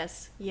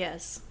 Yes.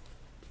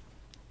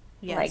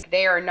 Like,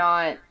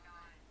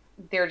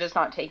 they're just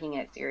not taking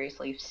it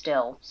seriously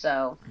still,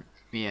 so.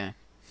 Yeah.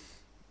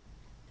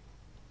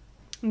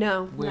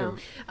 No. Weird.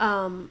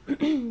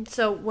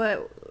 So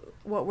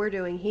what we're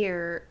doing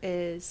here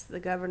is the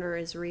governor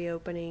is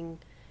reopening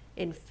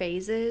in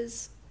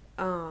phases.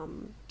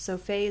 So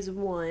phase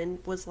 1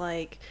 was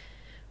like,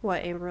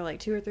 what, Amber, like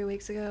 2 or 3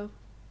 weeks ago?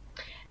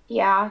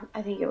 Yeah,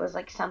 I think it was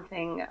like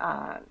something,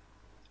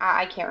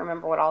 I can't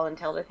remember what all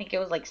entailed. I think it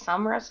was like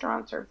some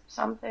restaurants or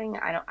something.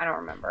 I don't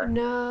remember.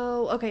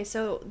 No. Okay,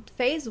 so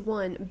phase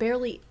 1,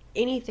 barely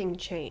anything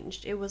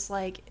changed. It was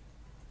like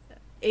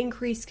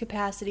increased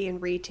capacity in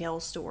retail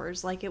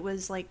stores. Like it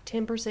was like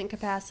 10%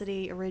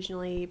 capacity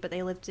originally, but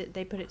they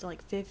put it to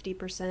like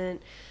 50%.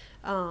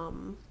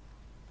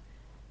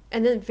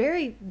 And then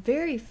very,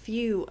 very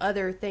few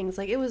other things.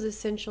 Like it was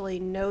essentially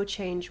no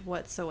change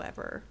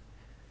whatsoever.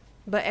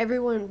 But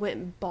everyone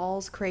went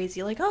balls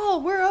crazy. Like, oh,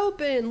 we're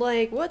open.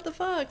 Like, what the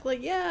fuck?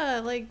 Like,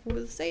 yeah, like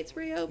the state's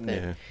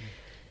reopened.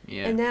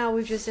 Yeah. And now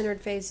we've just entered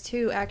phase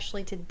 2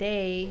 actually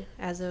today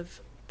as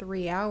of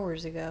 3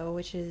 hours ago,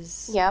 which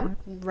is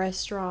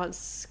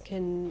restaurants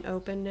can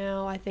open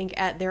now, I think,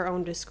 at their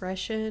own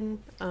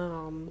discretion.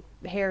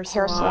 Hair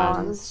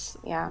salons,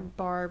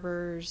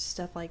 barbers,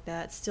 stuff like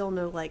that. Still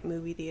no like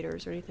movie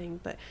theaters or anything,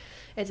 but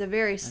it's a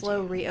very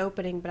slow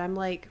reopening. But I'm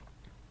like,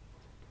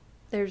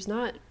 there's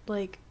not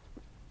like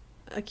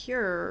a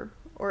cure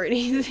or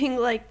anything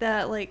like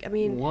that. Like, I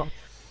mean, What?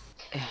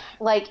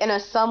 Like in a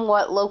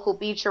somewhat local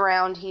beach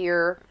around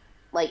here,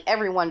 like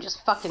everyone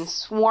just fucking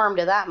swarmed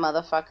to that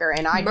motherfucker,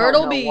 and I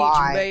Myrtle don't know Beach,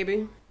 why.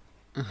 baby.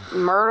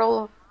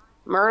 Myrtle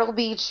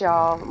Beach,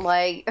 y'all.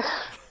 Like,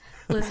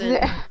 Listen,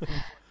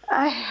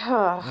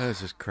 That's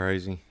just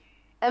crazy.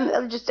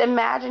 and just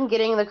imagine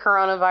getting the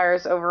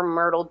coronavirus over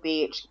Myrtle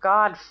Beach.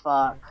 God,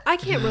 fuck. I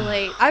can't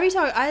relate.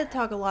 I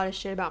talk a lot of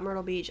shit about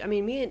Myrtle Beach.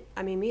 Me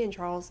and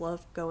Charles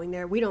love going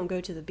there. We don't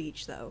go to the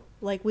beach though.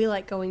 Like we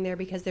like going there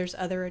because there's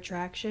other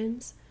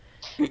attractions.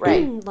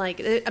 Right.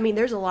 Like, I mean,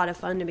 there's a lot of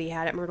fun to be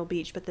had at Myrtle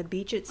Beach, but the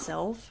beach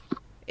itself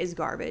is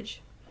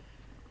garbage.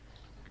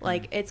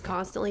 Like, it's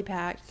constantly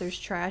packed. There's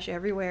trash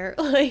everywhere.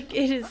 Like,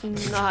 it is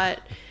not...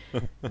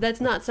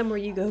 That's not somewhere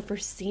you go for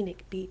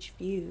scenic beach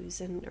views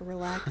and a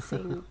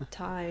relaxing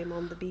time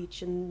on the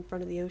beach in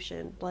front of the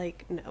ocean.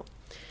 Like, no.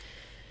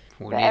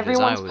 Well,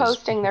 Everyone's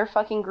posting their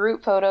fucking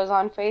group photos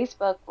on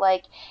Facebook,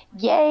 like,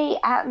 yay,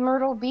 at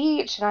Myrtle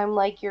Beach. And I'm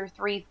like, you're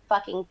 3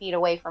 fucking feet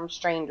away from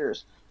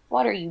strangers.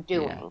 What are you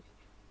doing?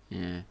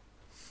 Yeah.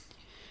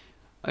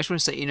 I just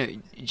want to say,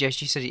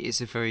 Jess, you said it's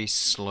a very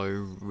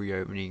slow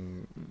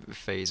reopening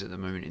phase at the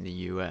moment in the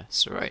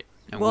US, right?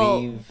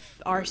 And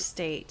our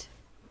state.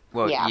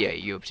 Well, yeah,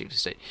 your particular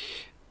state.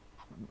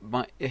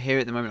 Here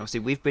at the moment, obviously,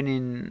 we've been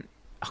in...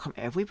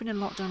 Have we been in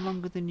lockdown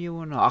longer than you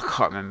or not? I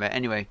can't remember.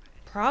 Anyway.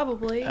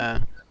 Probably.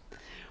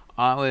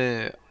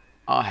 Our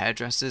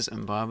hairdressers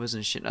and barbers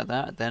and shit like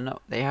that,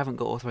 they haven't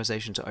got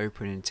authorization to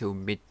open until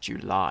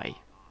mid-July.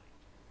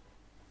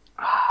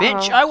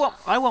 Bitch,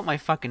 I want my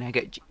fucking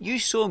haircut. You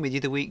saw me the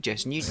other week,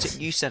 Jess, and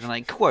you said, and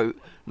I quote,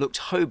 looked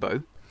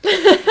hobo.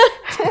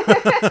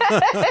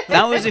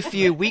 That was a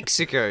few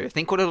weeks ago.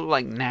 Think what it look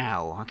like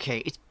now. Okay,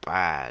 it's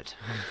bad.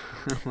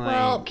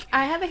 Well,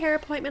 I have a hair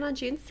appointment on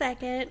June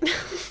 2nd.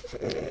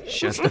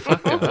 Shut the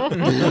fuck up.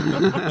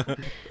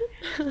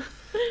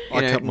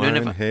 I cut my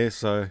own hair,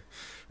 so...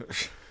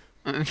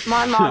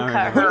 My mom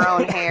cut her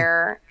own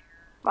hair.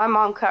 My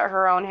mom cut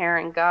her own hair,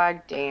 and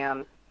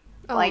goddamn.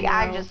 Oh, like,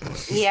 no.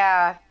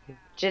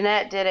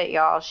 Jeanette did it,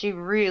 y'all. She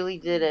really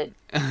did it.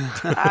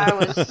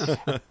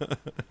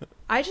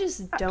 I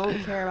just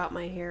don't care about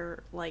my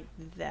hair like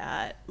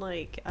that.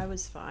 Like, I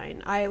was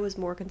fine. I was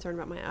more concerned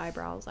about my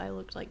eyebrows. I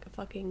looked like a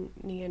fucking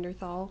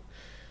Neanderthal.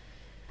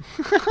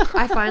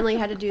 I finally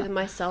had to do them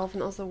myself,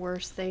 and that was the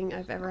worst thing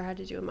I've ever had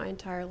to do in my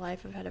entire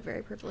life. I've had a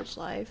very privileged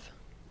life.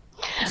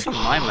 I don't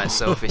mind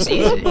myself, it's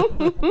easy.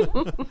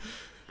 Why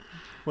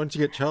don't you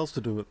get Charles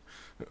to do it?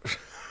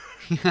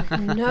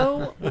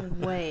 No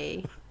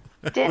way.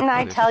 Didn't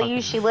I tell you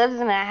she lives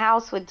in a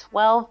house with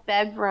 12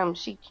 bedrooms?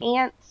 She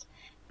can't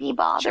be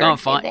bothered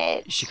with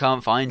it. She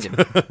can't find him.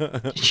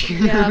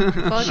 Yeah,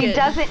 fuck She it.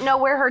 doesn't know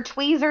where her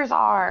tweezers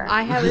are.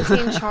 I haven't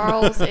seen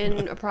Charles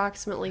in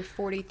approximately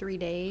 43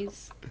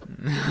 days.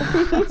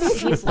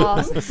 He's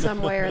lost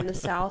somewhere in the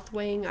South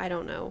Wing. I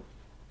don't know.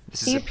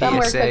 This is He's a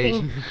somewhere PSA.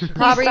 cooking.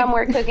 Probably- He's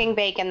somewhere cooking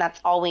bacon. That's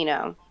all we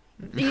know.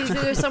 He's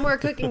either somewhere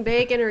cooking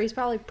bacon or he's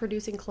probably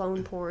producing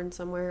clone porn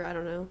somewhere. I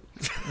don't know.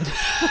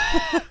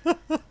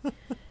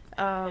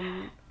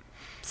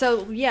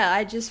 So yeah,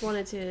 I just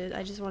wanted to,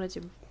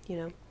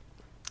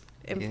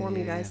 inform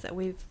you guys that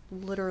we've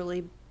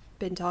literally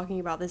been talking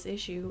about this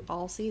issue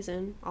all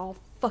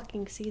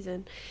fucking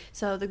season.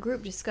 So the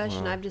group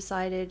discussion, I've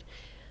decided,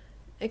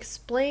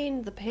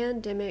 explain the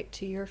pandemic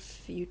to your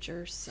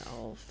future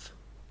self.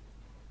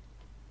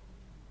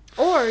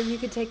 Or you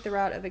could take the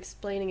route of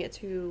explaining it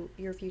to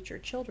your future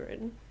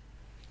children.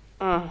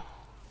 Or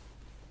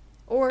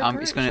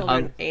current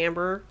children,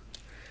 Amber.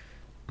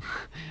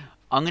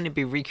 I'm going to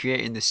be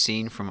recreating the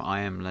scene from I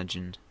Am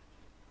Legend.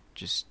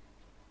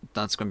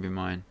 That's going to be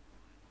mine.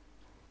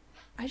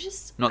 I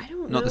don't know.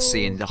 Not the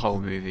scene, the whole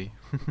movie.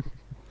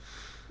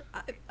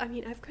 I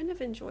mean, I've kind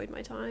of enjoyed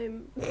my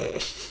time.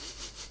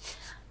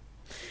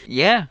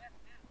 Yeah,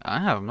 I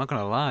have. I'm not going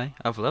to lie.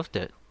 I've loved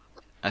it.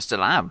 I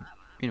still am.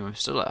 I'm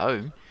still at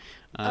home.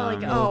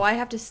 I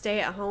have to stay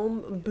at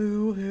home?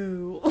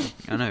 Boo-hoo.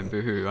 I know,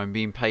 boo-hoo. I'm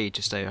being paid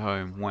to stay at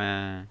home.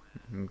 Where?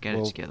 Get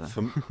it together.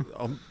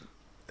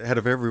 Out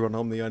of everyone,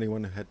 I'm the only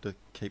one who had to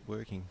keep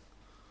working.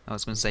 I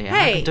was going to say, how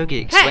can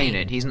Dougie explain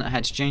it? He's not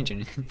had to change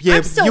anything. Yeah,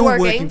 I'm still you're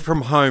working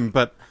from home,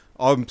 but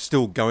I'm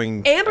still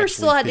going. Amber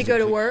still had to go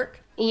to work.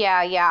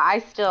 Yeah, I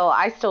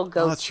still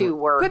go to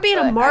work. Quit being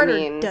a martyr,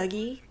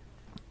 Dougie.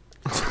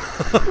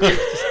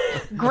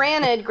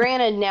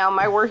 Granted, now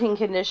my working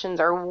conditions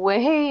are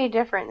way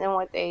different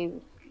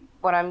than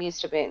what I'm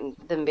used to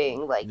them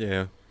being like.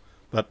 Yeah,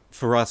 but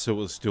for us it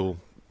was still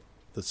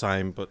the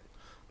same. But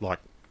like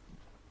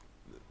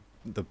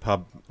the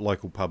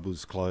local pub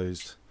was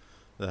closed.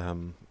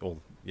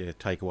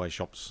 Takeaway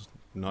shops.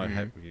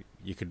 No,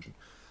 you could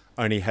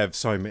only have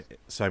so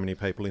many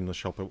people in the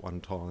shop at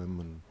one time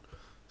and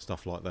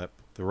stuff like that.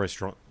 The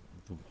restaurant,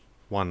 the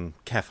one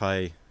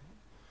cafe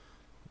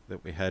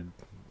that we had.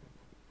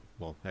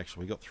 Well,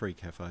 actually, we got 3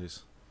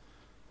 cafes,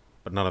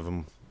 but none of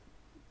them.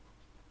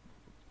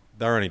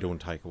 They're only doing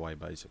takeaway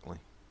basically.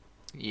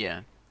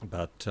 Yeah.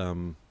 But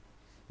so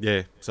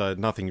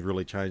nothing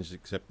really changed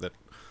except that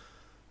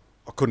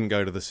I couldn't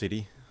go to the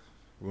city.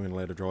 We weren't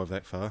allowed to drive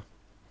that far.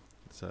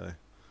 So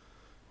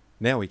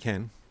now we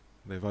can.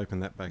 They've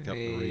opened that back up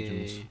the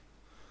regions.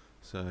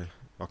 So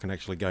I can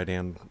actually go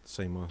down,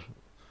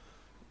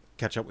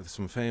 catch up with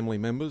some family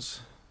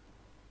members.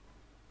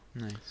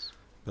 Nice.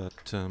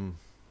 But other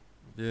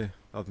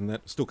than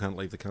that, still can't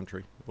leave the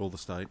country or the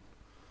state.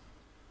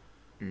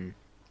 So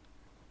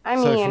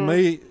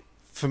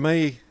for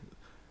me,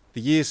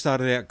 the year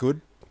started out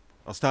good.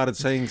 I started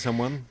seeing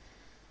someone,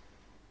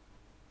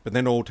 but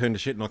then it all turned to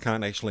shit and I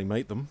can't actually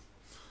meet them.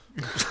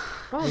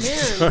 Oh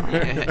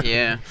man.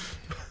 Yeah.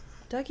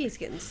 Dougie's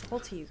getting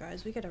salty, you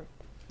guys. We gotta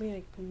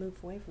move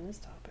away from this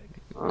topic.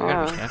 I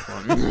gotta be careful.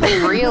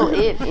 Reel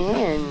it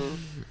in.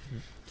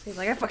 He's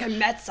like, I fucking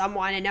met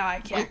someone and now I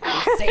can't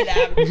say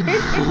them.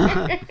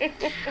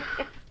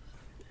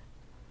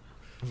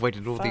 I've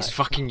waited all these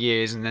fucking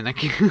years and then I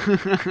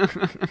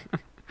can...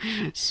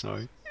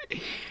 Sorry.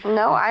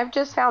 No, I've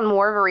just found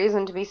more of a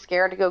reason to be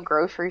scared to go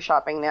grocery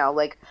shopping now.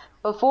 Like,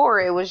 before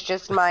it was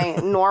just my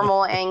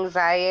normal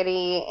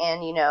anxiety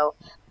and,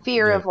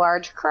 fear of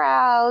large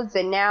crowds,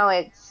 and now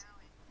it's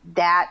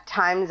that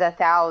times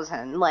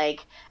 1,000.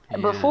 Like,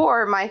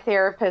 before my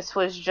therapist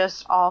was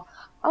just all,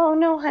 oh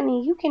no,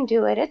 honey, you can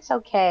do it. It's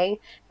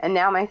okay. And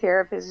now my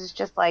therapist is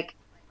just like,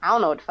 I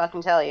don't know what to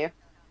fucking tell you.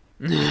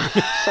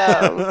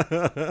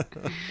 So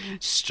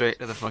straight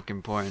to the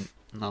fucking point.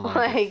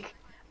 Like,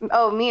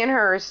 me and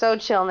her are so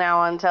chill now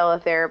on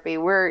teletherapy.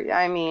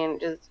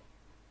 Just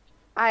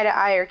eye to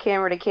eye or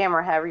camera to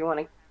camera, however you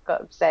want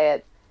to say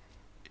it.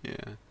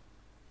 Yeah.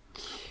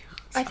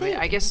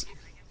 I guess.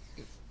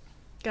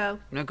 Go.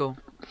 No, go.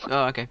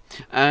 Oh, okay.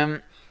 I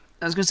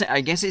was gonna say,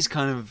 I guess it's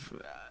kind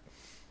of,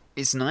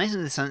 it's nice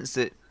in the sense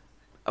that,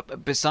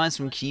 besides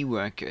from key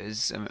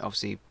workers,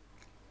 obviously,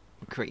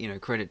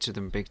 credit to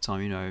them big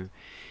time,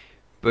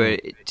 but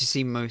to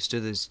see most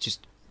others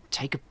just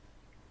take a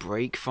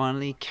break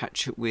finally,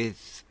 catch up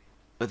with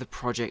other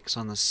projects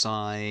on the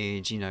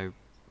side,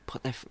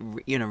 put their,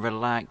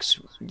 relax,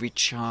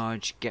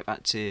 recharge, get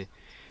back to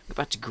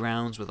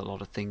grounds with a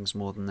lot of things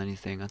more than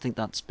anything. I think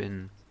that's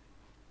been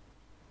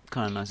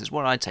kind of nice. It's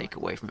what I take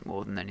away from it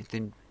more than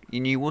anything.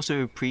 And you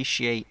also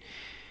appreciate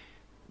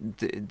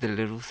the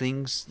little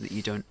things that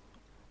you don't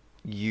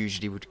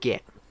usually would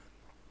get.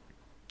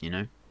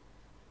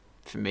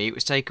 For me, it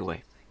was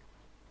takeaway.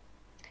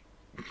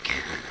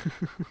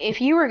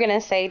 If you were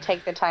gonna say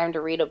take the time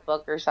to read a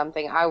book or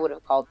something, I would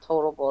have called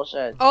total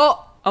bullshit.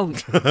 Oh,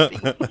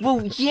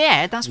 well,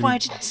 yeah, that's why I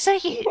didn't say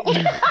it.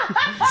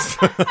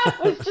 I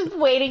was just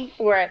waiting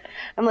for it.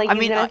 I'm like,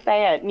 you're gonna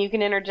say it, and you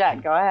can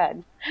interject. Go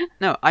ahead.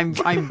 No, I've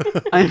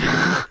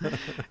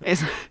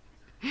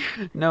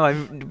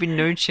been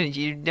no change.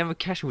 You never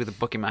catch me with a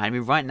book in my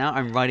hand. Right now,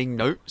 I'm writing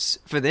notes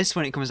for this.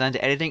 When it comes down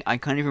to editing, I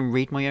can't even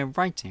read my own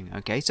writing.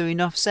 Okay, so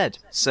enough said.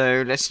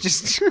 So let's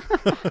just.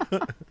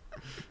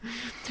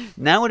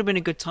 Now would have been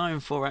a good time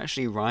for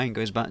actually Ryan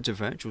goes back to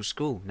virtual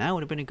school. Now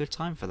would have been a good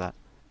time for that.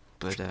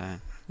 But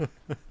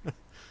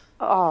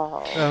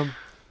I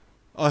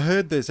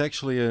heard there's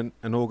actually an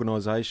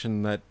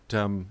organisation that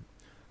the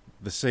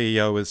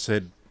CEO has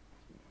said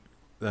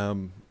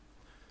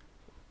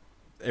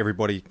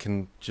everybody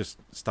can just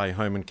stay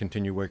home and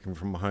continue working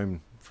from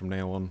home from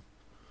now on.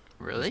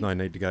 Really? There's no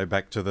need to go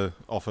back to the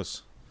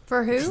office.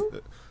 For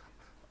who?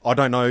 I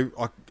don't know.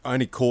 I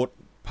only caught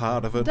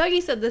part of it.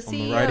 Dougie said the on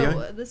the radio.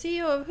 CEO. The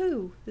CEO of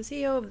who? The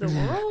CEO of the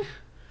world?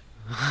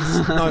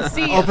 No,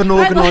 See, of an I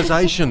like-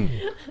 organisation,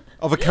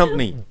 of a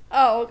company.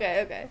 Oh,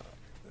 okay.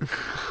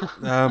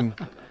 I'm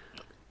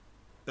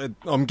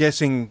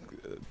guessing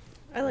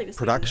I like to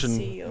Production-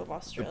 see the CEO of the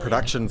Australia.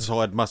 production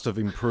side must have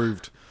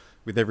improved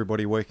with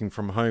everybody working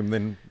from home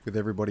than with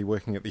everybody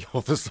working at the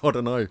office. I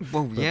don't know.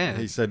 Well, But yeah.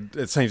 he said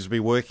it seems to be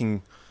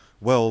working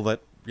well.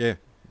 That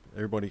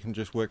everybody can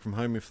just work from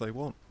home if they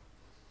want.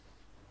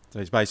 So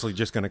he's basically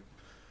just going to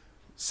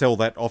sell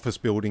that office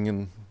building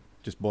and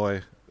just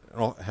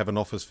have an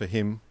office for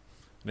him,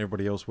 and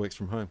everybody else works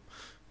from home.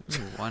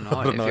 Why I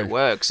not? don't If know. it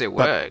works, it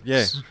But, works.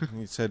 yeah,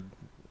 he said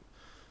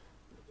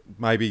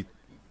maybe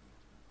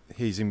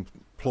his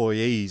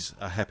employees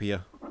are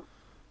happier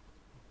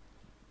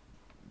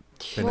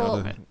being Well-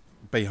 able to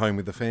be home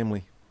with the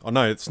family. I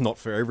know it's not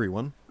for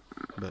everyone,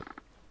 but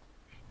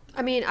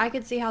I mean, I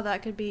could see how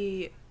that could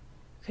be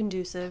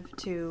conducive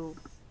to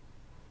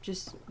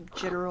just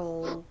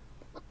general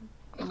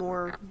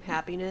more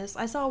happiness.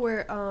 I saw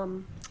where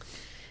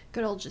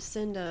good old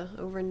Jacinda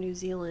over in New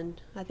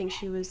Zealand, I think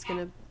she was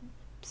going to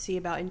see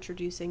about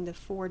introducing the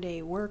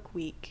 4-day work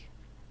week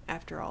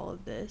after all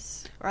of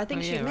this. Or I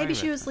think Oh, she yeah, maybe right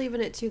she about was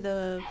leaving it to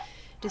the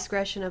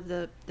discretion of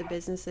the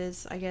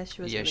businesses. I guess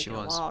she wasn't Yeah, going to she make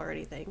it a was. law or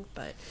anything,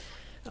 but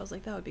I was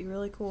like, that would be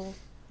really cool.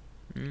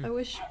 Mm. I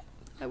wish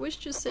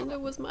Jacinda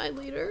was my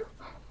leader.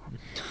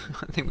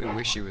 I think we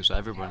wish she was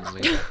everyone's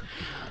leader.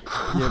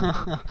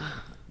 yeah.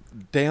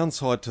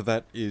 Downside to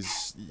that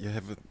is you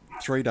have a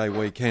 3-day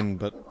weekend,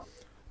 but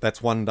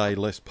that's 1 day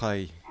less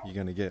pay you're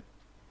going to get.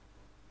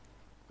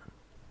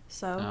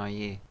 So Oh,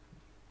 yeah.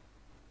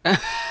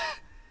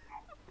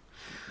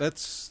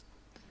 That's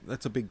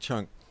a big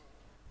chunk.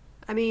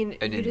 I mean,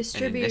 And you in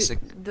distribute this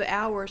the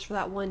hours for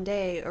that 1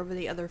 day over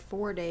the other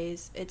 4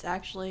 days. It's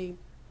actually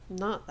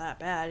not that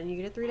bad, and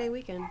you get a 3-day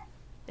weekend,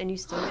 and you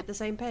still get the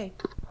same pay.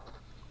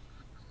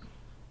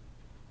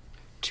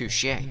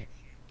 Touche.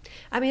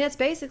 I mean, that's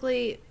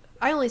basically.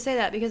 I only say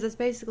that because that's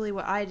basically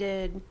what I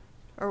did,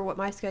 or what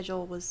my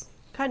schedule was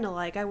kind of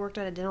like. I worked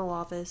at a dental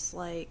office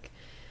like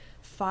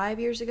 5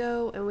 years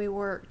ago, and we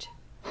worked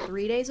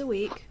 3 days a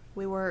week.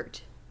 We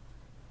worked.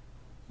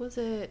 Was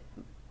it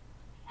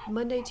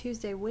Monday,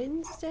 Tuesday,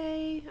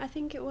 Wednesday? I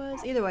think it was.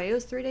 Either way, it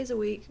was 3 days a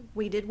week.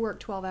 We did work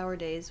 12-hour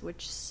days,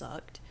 which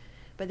sucked.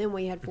 But then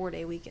we had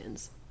 4-day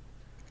weekends.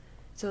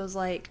 So it was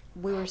like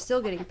we were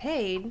still getting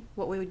paid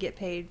what we would get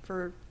paid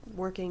for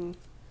working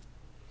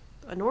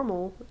a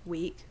normal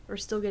week, or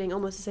still getting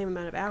almost the same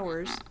amount of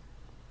hours,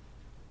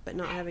 but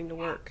not having to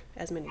work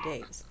as many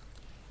days.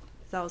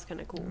 So that was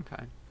kind of cool.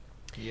 Okay.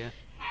 Yeah.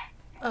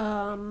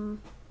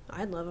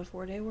 I'd love a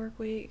 4-day work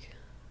week.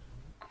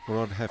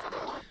 Well,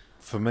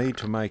 for me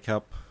to make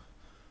up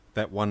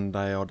that 1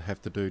 day, I'd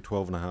have to do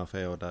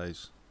 12.5-hour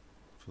days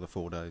for the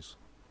 4 days.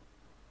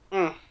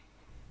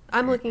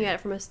 I'm looking at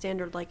it from a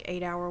standard like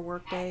 8-hour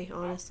work day,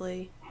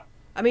 honestly.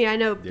 I mean, I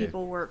know Yeah.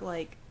 people work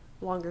like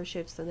longer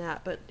shifts than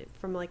that, but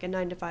from like a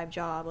 9 to 5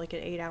 job, like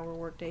an 8-hour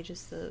work day,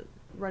 just the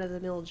run of the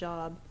mill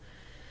job.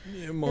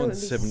 Yeah, That would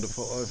mine's be 7 to 5.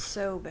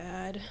 So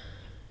bad.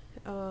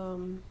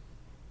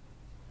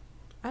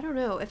 I don't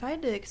know. If I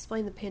had to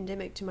explain the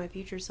pandemic to my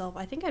future self,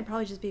 I think I'd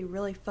probably just be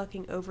really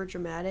fucking over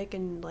dramatic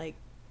and like.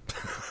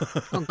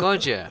 Oh,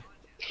 God, yeah.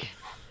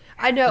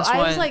 I know. That's I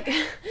was why- like,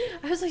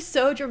 I was like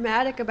so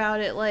dramatic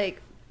about it.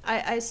 Like,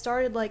 I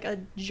started like a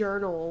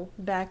journal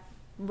back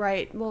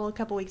a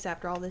couple weeks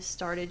after all this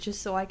started,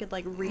 just so I could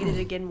like read it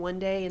again one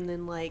day and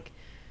then like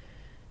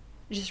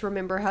just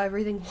remember how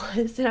everything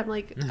was. And I'm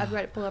like, I've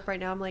got it pulled up right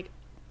now. I'm like,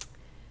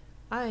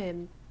 I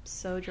am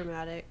so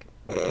dramatic.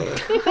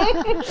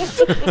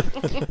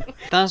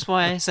 That's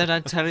why I said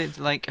I'd tell it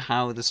like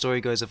how the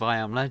story goes of I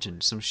Am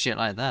Legend, some shit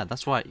like that.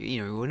 That's why,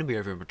 we wouldn't be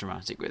over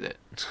dramatic with it.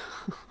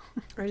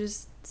 I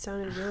just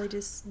sounded really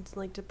just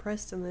like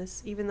depressed in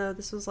this, even though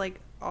this was like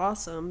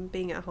awesome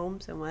being at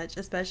home so much,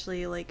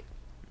 especially like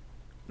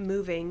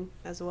moving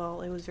as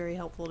well. It was very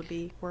helpful to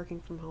be working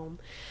from home.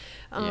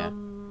 Yeah.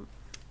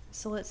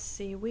 So let's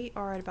see, we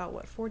are at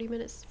about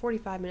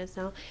 45 minutes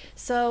now.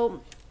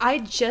 So I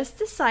just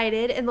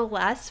decided in the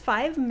last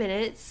 5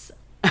 minutes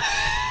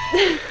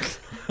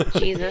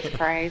Jesus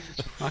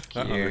Christ. Fuck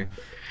Uh-oh. you.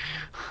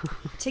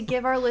 to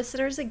give our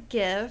listeners a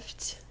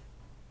gift,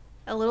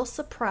 a little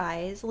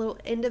surprise, a little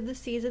end of the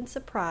season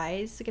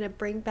surprise. We're going to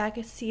bring back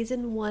a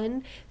season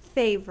 1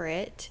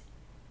 favorite.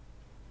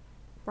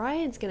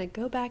 Brian's going to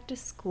go back to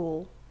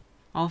school.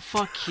 Oh,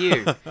 fuck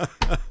you.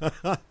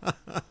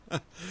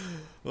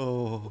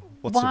 Oh,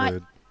 what's What? the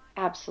word?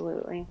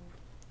 Absolutely.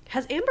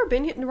 Has Amber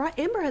been here?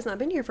 Amber has not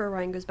been here for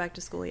Ryan Goes Back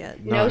to School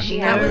yet. No, she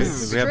That hasn't.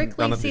 was We haven't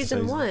strictly done it this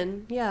season season.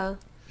 1. Yeah.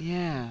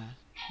 Yeah.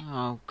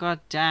 Oh, God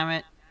damn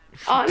it.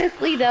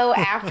 Honestly, though,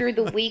 after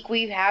the week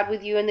we've had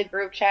with you in the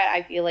group chat,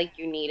 I feel like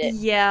you need it.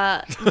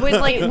 Yeah. When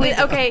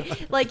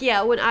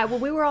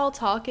we were all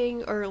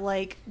talking or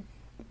like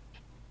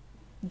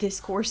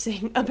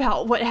discoursing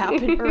about what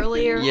happened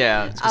earlier.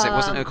 Yeah, because it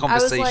wasn't a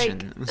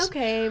conversation. I was like,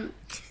 okay,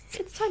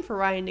 it's time for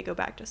Ryan to go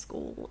back to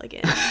school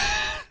again.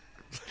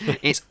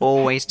 It's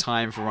always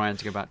time for Ryan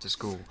to go back to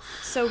school.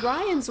 So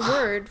Ryan's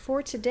word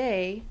for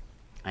today,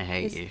 I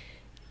hate Is-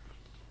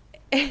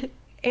 you.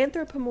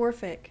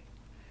 anthropomorphic.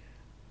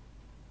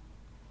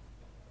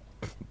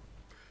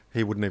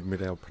 He wouldn't even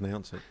be able to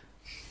pronounce it.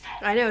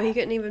 I know, he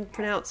couldn't even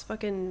pronounce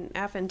fucking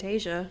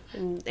aphantasia,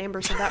 and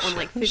Amber said that one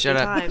like 50 Shut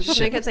up. times.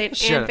 And I kept saying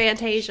Shut up.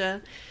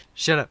 aphantasia.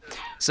 Shut up.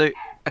 So,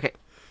 okay,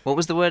 what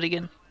was the word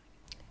again?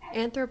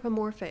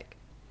 Anthropomorphic.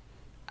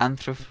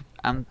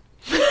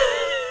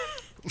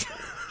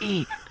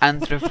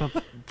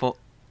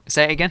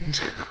 Say it again.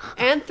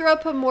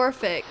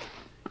 Anthropomorphic.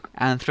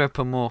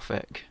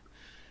 Anthropomorphic.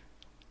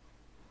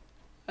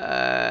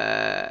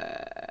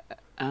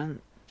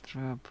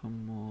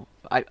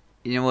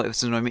 You know what?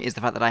 What's annoying me is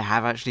the fact that I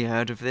have actually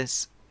heard of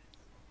this.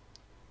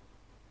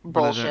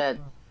 Bullshit.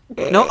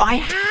 No, I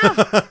have.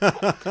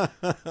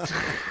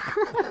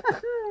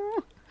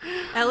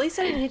 At least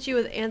I didn't hit you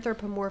with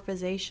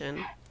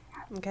anthropomorphization.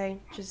 Okay?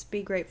 Just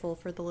be grateful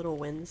for the little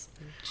wins.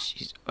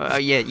 Jeez.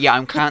 Yeah.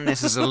 I'm counting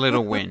this as a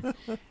little win.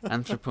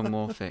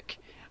 Anthropomorphic.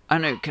 I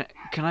don't know.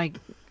 Can I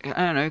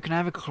don't know. Can I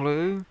have a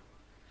clue?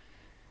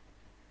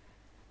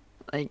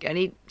 Like, I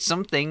need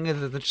something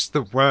other than just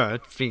the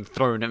word being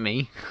thrown at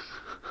me.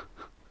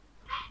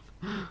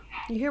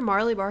 You hear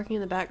Marley barking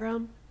in the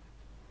background?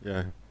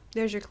 Yeah.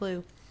 There's your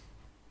clue.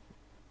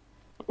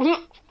 All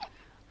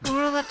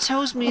that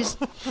tells me is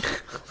that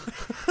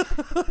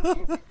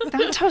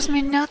tells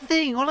me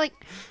nothing. Or like,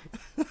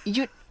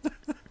 you.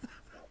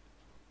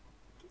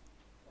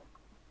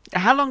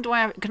 How long do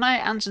I have? Can I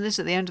answer this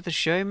at the end of the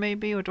show,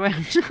 maybe, or do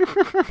I?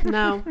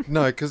 No.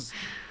 No, because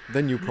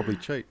then you'll probably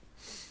cheat.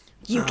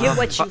 You get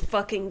what you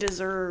fucking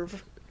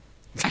deserve.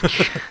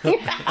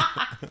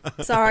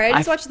 Sorry, I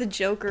just watched the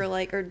Joker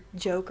like 3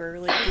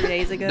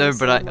 days ago. No, so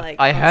but I'm like,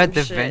 I on heard some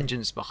the shit.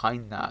 vengeance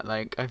behind that.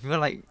 Like, I feel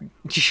like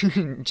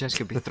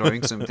Jessica be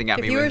throwing something at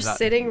If me. you were with that.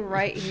 sitting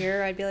right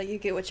here, I'd be like, you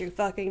get what you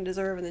fucking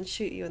deserve, and then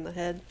shoot you in the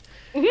head.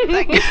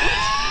 Thank you,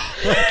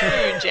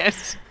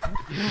 Jess.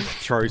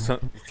 Throw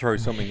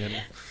something in.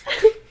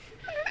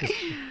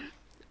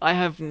 I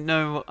have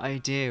no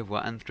idea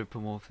what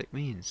anthropomorphic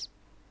means.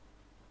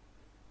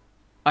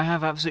 I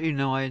have absolutely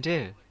no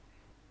idea.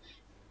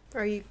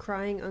 Are you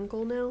crying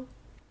uncle now?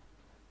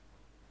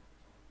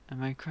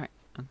 Am I correct?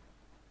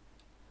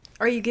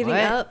 Are you giving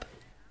What? up?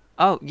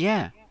 Oh,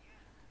 yeah.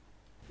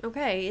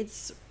 Okay,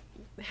 it's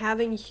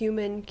having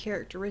human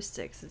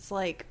characteristics. It's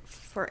like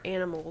for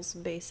animals,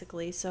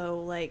 basically. So,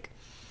 like,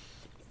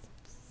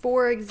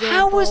 for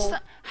example...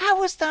 How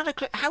was that a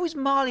clue? How is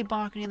Marley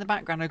barking in the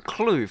background a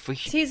clue for...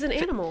 He's an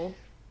animal.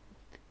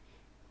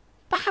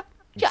 But how,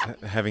 yeah.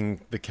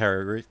 Having the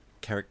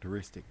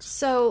characteristics.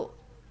 So,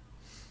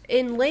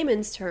 in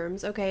layman's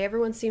terms, okay,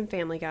 everyone's seen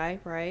Family Guy,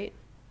 right?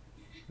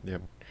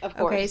 Yep. Of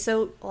course. Okay,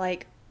 so,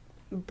 like,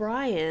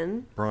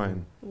 Brian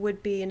Brian.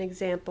 would be an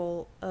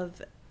example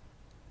of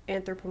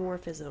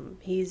anthropomorphism.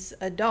 He's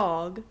a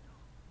dog,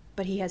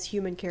 but he has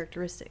human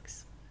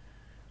characteristics.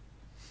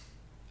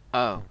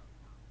 Oh.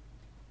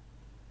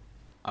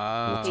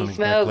 Walks He on his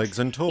back smokes, legs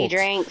and he talks.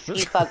 drinks, he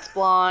fucks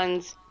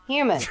blondes.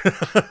 Human.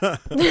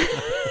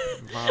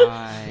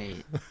 Right.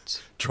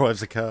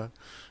 Drives a car.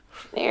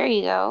 There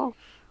you go.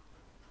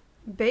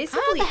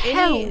 Basically, How the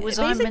hell any was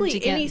I meant to basically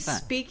get any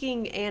that?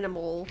 speaking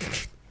animal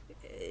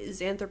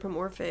is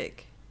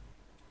anthropomorphic.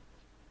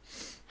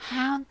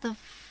 How the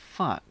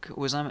fuck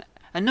was I...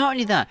 And not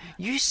only that,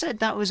 you said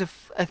that was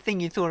a thing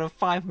you thought of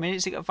 10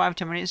 minutes ago,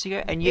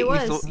 and It you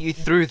was. thought you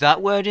threw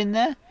that word in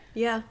there?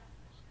 Yeah,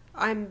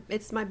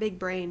 it's my big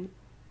brain.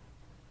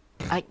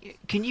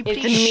 Can you It's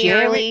please share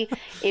merely it?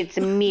 it's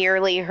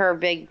merely her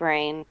big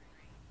brain.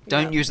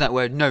 Don't use that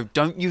word. No,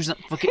 don't use that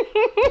fucking...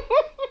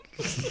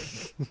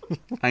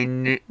 I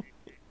knew...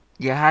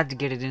 You had to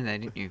get it in there,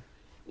 didn't you?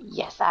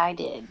 Yes, I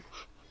did.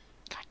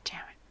 God damn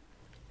it.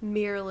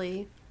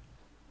 Merely.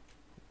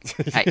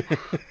 Hey,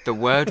 the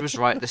word was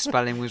right, the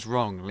spelling was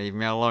wrong. Leave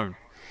me alone.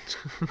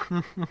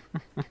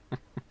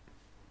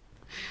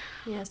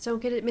 Yes,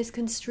 don't get it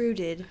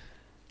misconstrued.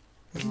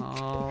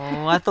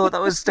 Oh, I thought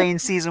that was staying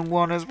season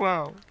 1 as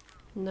well.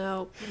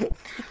 No.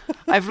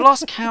 I've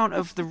lost count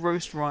of the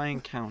Roast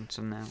Ryan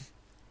counter now.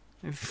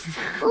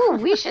 Ooh,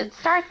 we should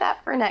start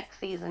that for next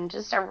season.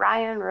 Just a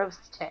Ryan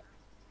roast tip.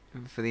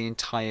 For the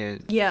entire...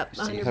 Yep,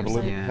 season.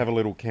 100%. Yeah. Have a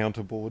little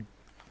counter board.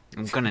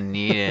 I'm gonna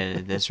need it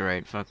at this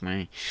rate. Fuck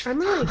me. I'm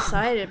really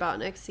excited about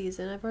next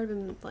season. I've already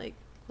been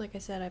like I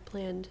said, I've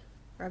been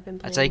I planning.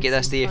 take it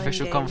that's some the fun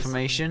official games.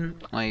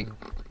 confirmation. Like,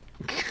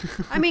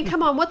 I mean,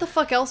 come on, what the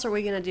fuck else are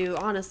we gonna do?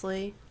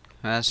 Honestly,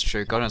 that's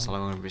true. God knows how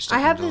long I'm gonna be stuck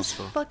I have indoors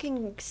this for.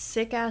 fucking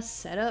sick ass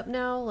setup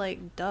now.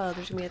 Like, duh,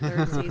 there's gonna be a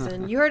 3rd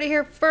season. You heard it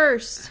here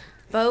first,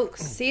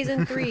 folks.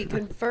 Season 3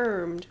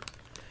 confirmed.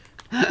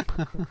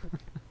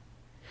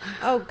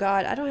 Oh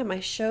god, I don't have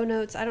my show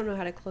notes. I don't know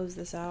how to close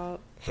this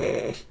out.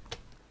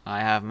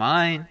 I have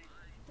mine.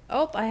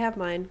 Oh, I have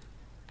mine.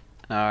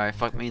 Alright,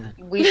 fuck me then.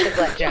 We should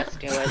let Jess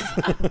do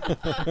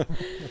it.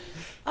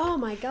 Oh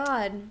my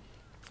god.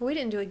 We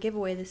didn't do a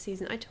giveaway this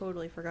season. I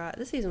totally forgot.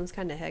 This season was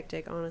kind of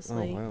hectic, Oh,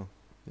 honestly. wow.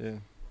 Yeah.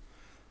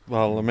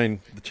 Well, I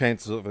mean, the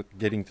chances of it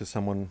getting to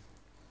someone...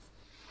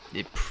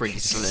 It's pretty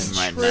slim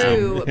right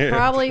True. Yeah.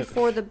 Probably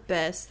for the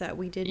best that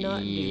we did not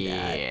do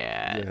that.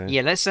 Yeah.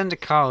 Yeah. Let's send a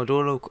card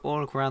all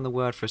around the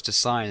world for us to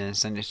sign and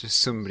send it to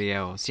somebody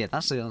else. Yeah,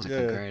 that sounds like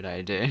a great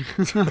idea.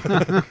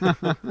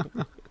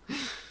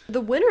 The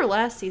winner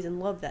last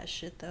season loved that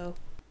shit, though.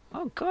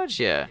 Oh god,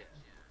 yeah.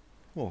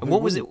 Well, And who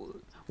what was it?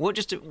 wouldn't?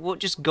 What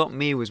just got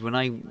me was when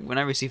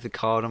I received the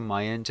card on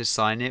my end to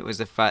sign it was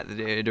the fact that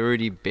it had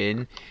already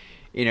been,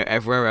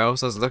 everywhere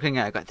else. I was looking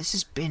at it, like, this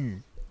has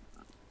been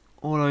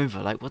all over.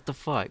 Like, what the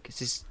fuck?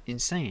 This is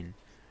insane.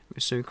 It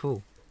was so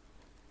cool.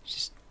 It's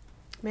just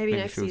Maybe Made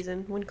me next feel-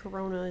 season when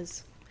Corona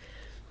is.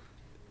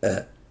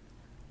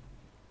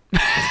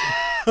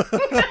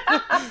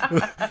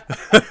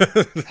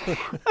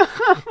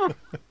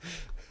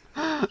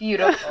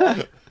 Beautiful.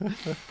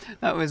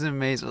 that was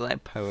amazing,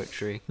 like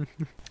poetry.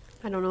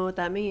 I don't know what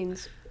that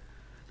means.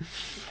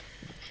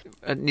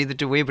 Neither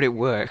do we, but it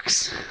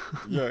works.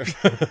 Yeah.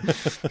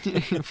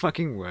 It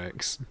fucking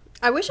works.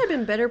 I wish I'd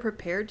been better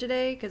prepared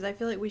today because I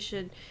feel like we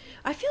should.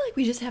 I feel like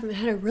we just haven't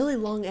had a really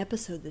long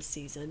episode this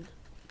season.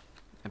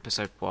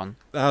 Episode 1.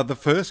 The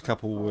first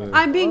couple were...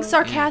 I'm being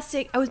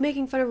sarcastic. I was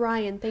making fun of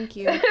Ryan. Thank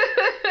you.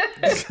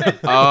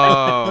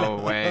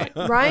 Oh wait.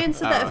 Ryan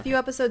said that a few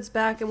episodes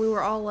back, and we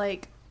were all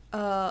like,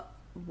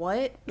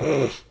 what?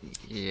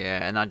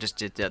 Yeah, and I just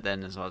did that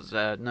then as well.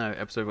 No,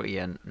 episode 1.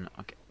 Yeah, no,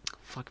 okay.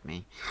 Fuck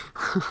me.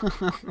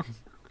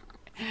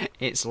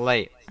 It's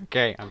late.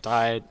 Okay, I'm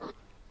tired.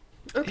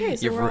 Okay,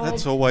 so You've we're all,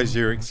 That's always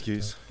your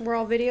excuse. we're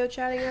all video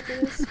chatting after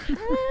this.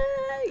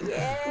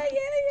 Yeah.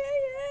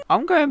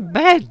 I'm going to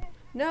bed.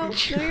 No,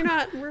 you're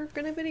not. We're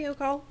gonna video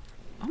call.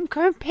 I'm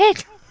going to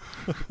bed.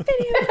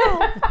 Video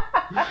call.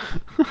 I'm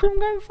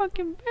going to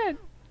fucking bed.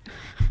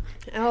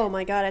 Oh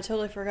my god, I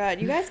totally forgot.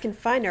 You guys can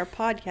find our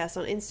podcast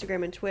on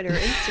Instagram and Twitter.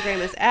 Instagram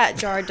is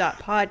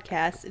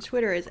 @jar.podcast.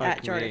 Twitter is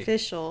Fuck me.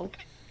 @jardofficial.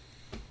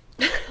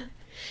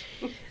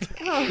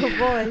 Oh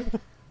boy.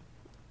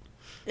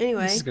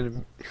 Anyway, This is gonna.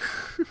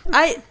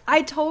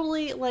 I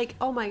totally like.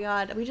 Oh my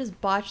god, we just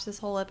botched this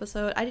whole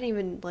episode. I didn't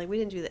even we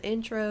didn't do the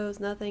intros,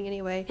 nothing.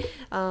 Anyway,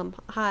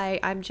 hi,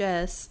 I'm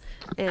Jess.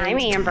 And I'm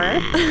Amber.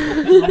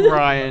 I'm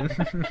Ryan.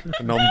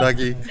 And I'm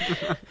Dougie.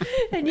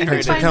 And you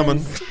Thanks for find coming.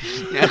 us-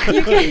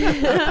 you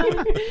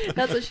can,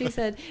 that's what she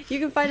said. You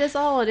can find us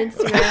all on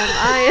Instagram.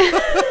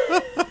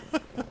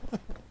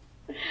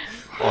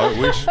 I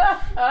wish.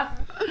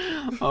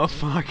 Oh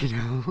fucking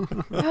hell.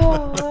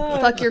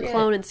 Fuck your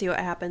clone and see what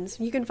happens.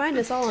 You can find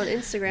us all on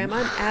Instagram.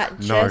 I'm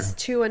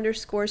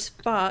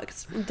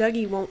 @Jess2_Fox.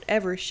 Dougie won't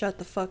ever shut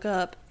the fuck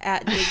up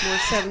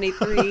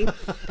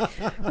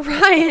 @Digmore73.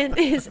 Ryan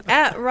is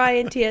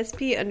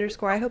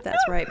 @RyanTSP_. I hope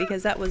that's right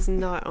because that was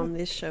not on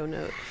this show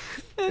note.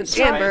 And That's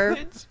right, Amber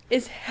it's-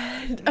 is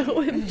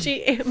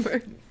OMG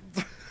Amber.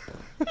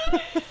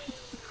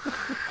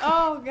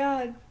 Oh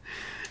god.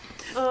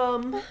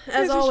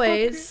 As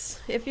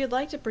always, if you'd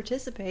like to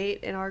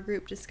participate in our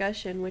group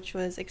discussion, which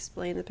was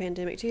explain the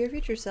pandemic to your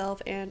future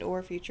self and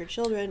or future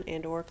children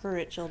and or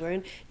current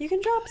children, you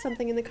can drop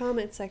something in the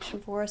comments section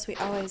for us. We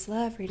always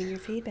love reading your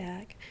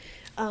feedback.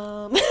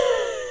 It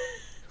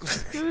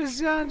was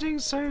sounding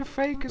so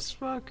fake as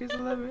fuck. I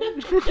love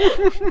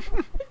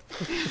it.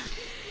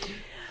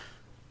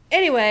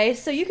 Anyway,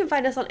 so you can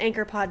find us on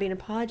Anchor, Podbean, and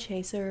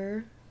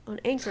Podchaser. On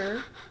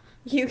Anchor,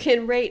 you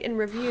can rate and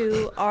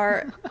review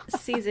our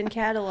season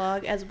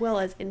catalog as well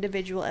as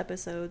individual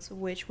episodes,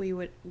 which we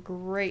would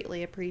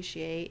greatly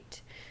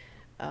appreciate.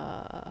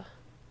 Because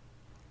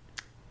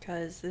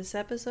this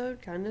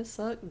episode kind of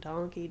sucked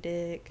donkey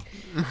dick.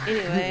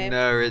 Anyway.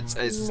 No, it's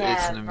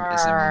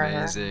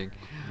amazing.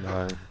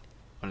 No.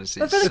 Honestly,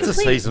 But for the It's a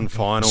complete- season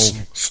final.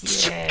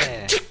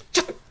 yeah.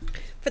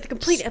 For the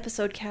complete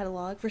episode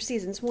catalog for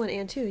seasons 1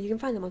 and 2, you can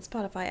find them on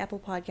Spotify, Apple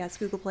Podcasts,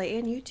 Google Play,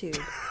 and YouTube.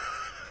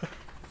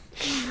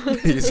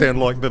 You sound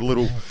like the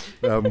little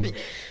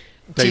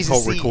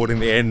default see. recording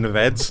the end of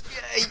ads.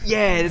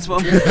 Yeah, that's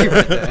what I'm thinking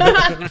right there. I'm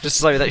gonna have to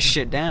slow that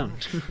shit down.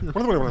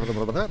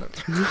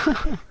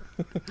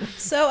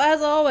 So,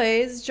 as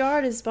always,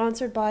 Jard is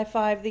sponsored by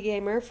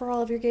 5thegamer. For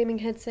all of your gaming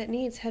headset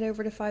needs, head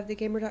over to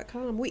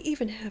 5thegamer.com. We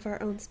even have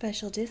our own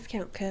special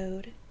discount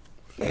code.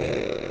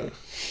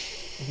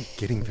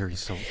 Getting very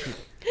salty.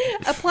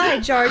 Apply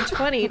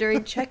Jard20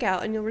 during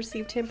checkout and you'll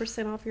receive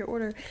 10% off your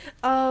order.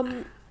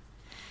 Oh,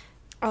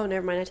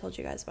 never mind. I told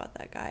you guys about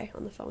that guy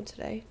on the phone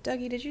today.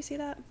 Dougie, did you see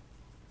that?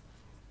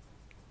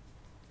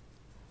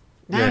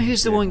 Now Yeah,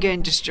 who's the yeah. one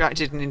getting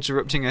distracted and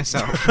interrupting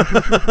herself?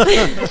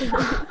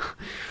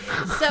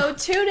 So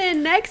tune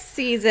in next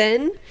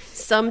season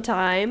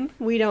sometime.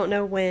 We don't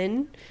know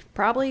when.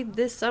 Probably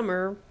this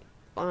summer.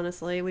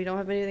 Honestly, we don't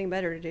have anything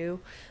better to do.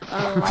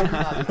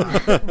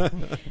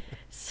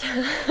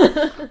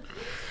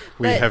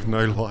 We But- have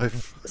no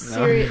life.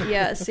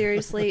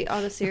 Seriously,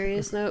 on a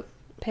serious note,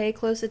 pay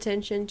close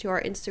attention to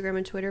our Instagram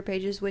and Twitter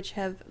pages, which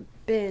have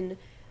been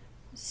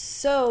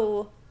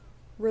so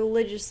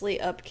religiously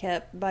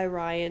upkept by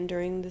Ryan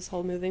during this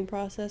whole moving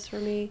process for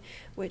me,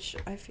 which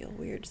I feel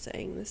weird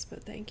saying this,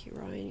 but thank you,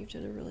 Ryan. You've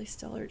done a really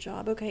stellar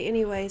job. Okay,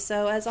 anyway,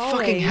 so as always...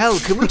 Fucking hell,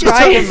 can we just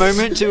take a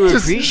moment to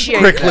appreciate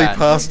Quickly that?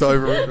 passed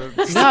over it.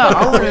 No,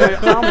 I wanna,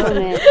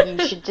 Compliment.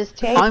 You should just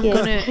take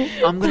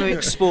it. I'm gonna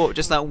export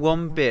just that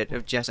one bit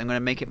of Jess. I'm gonna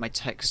make it my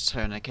text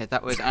tone. Okay,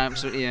 that was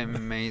absolutely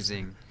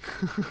amazing.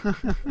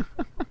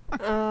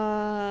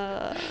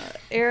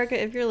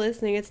 Erica, if you're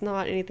listening, it's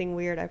not anything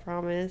weird, I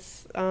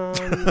promise. I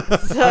don't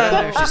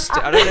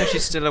know if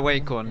she's still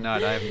awake or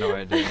not. I have no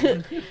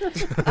idea.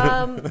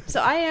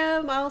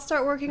 I'll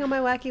start working on my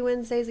Wacky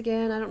Wednesdays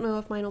again. I don't know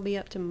if mine will be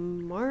up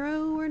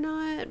tomorrow or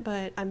not,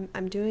 but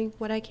I'm doing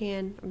what I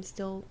can. I'm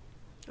still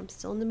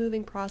in the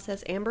moving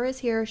process. Amber is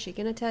here. She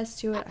can attest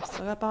to it. I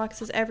still got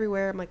boxes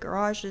everywhere. My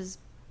garage is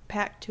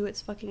packed to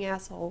its fucking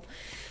asshole.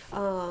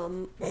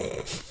 And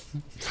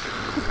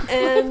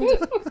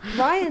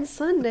Ryan's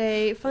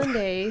Sunday Fun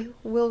Day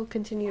will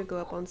continue to go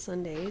up on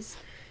Sundays.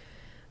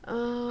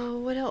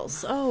 What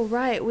else? Oh,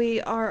 right. We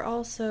are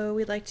also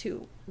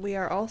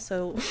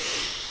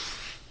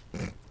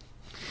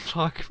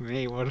Fuck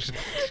me, what is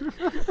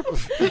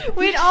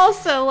we'd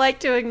also like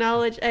to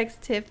acknowledge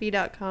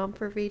xtiffy.com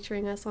for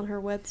featuring us on her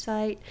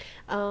website.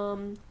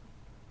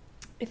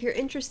 If you're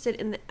interested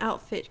in the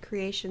outfit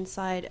creation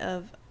side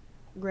of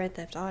Grand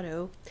Theft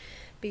Auto,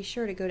 be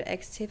sure to go to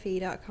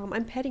xtiffy.com.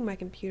 I'm petting my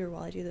computer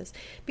while I do this.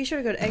 Be sure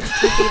to go to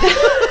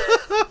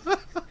xtiffy.com.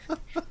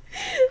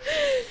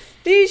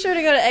 Be sure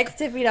to go to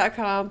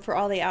xtiffy.com for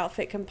all the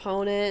outfit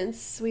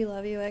components. We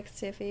love you,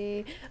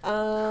 xtiffy.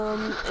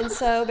 And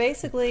so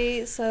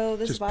basically, this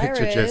Just virus...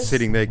 picture Jess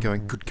sitting there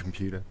going, good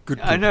computer, good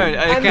I know,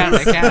 computer."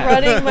 I can't.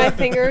 running my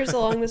fingers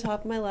along the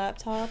top of my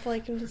laptop,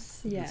 like, I'm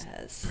just,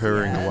 yes.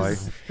 Purring away.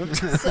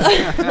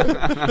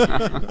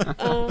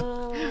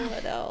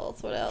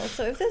 What else?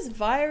 So if this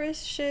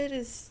virus shit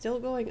is still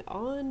going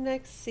on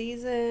next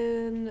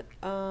season,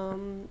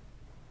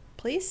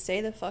 please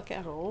stay the fuck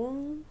at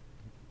home.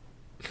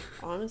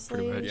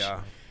 Honestly.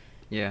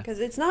 Yeah. Because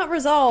it's not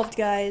resolved,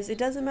 guys. It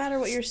doesn't matter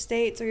what your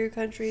states or your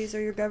countries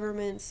or your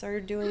governments are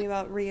doing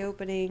about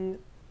reopening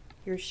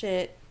your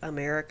shit,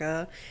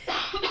 America.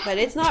 But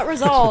it's not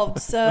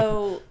resolved,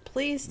 so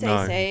please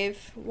stay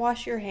safe.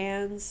 Wash your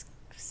hands.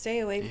 Stay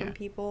away from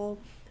people.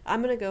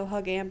 I'm going to go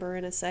hug Amber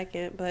in a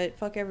second, but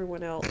fuck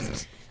everyone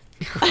else.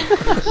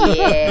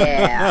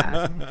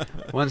 Yeah.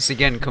 Once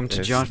again, come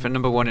to John for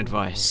number one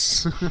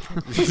advice.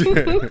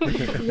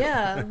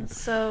 Yeah,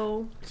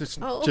 so... Just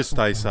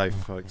stay safe,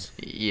 folks.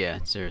 Yeah,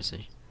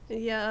 seriously.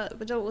 Yeah,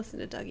 but don't listen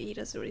to Dougie. He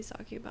doesn't know what he's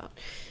talking about.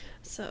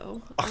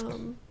 So,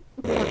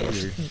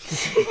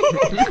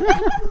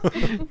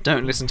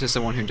 Don't listen to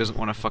someone who doesn't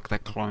want to fuck their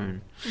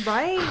clone.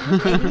 Right?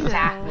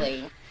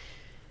 Exactly.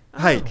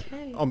 Hey,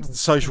 Okay. I'm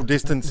social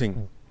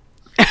distancing.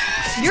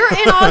 You're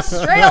in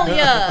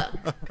Australia!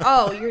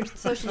 Oh, you're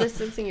social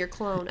distancing your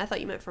clone. I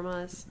thought you meant from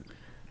us.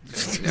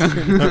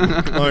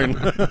 Clone.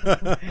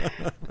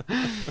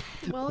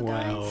 Well,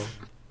 guys,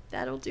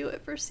 that'll do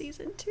it for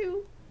season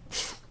 2.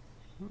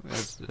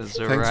 That's a Thanks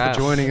wrap.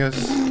 for joining us.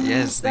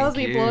 Yes, That was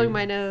thank me you. blowing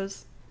my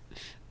nose.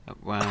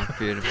 Wow,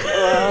 beautiful.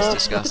 That's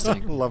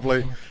disgusting.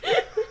 Lovely.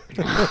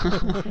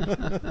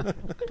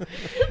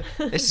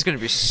 This is going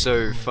to be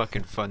so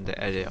fucking fun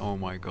to edit. Oh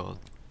my god.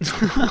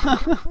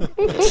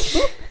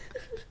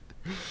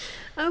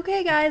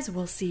 Okay, guys,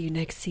 we'll see you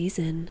next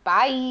season.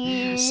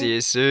 Bye. See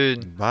you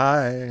soon.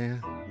 Bye.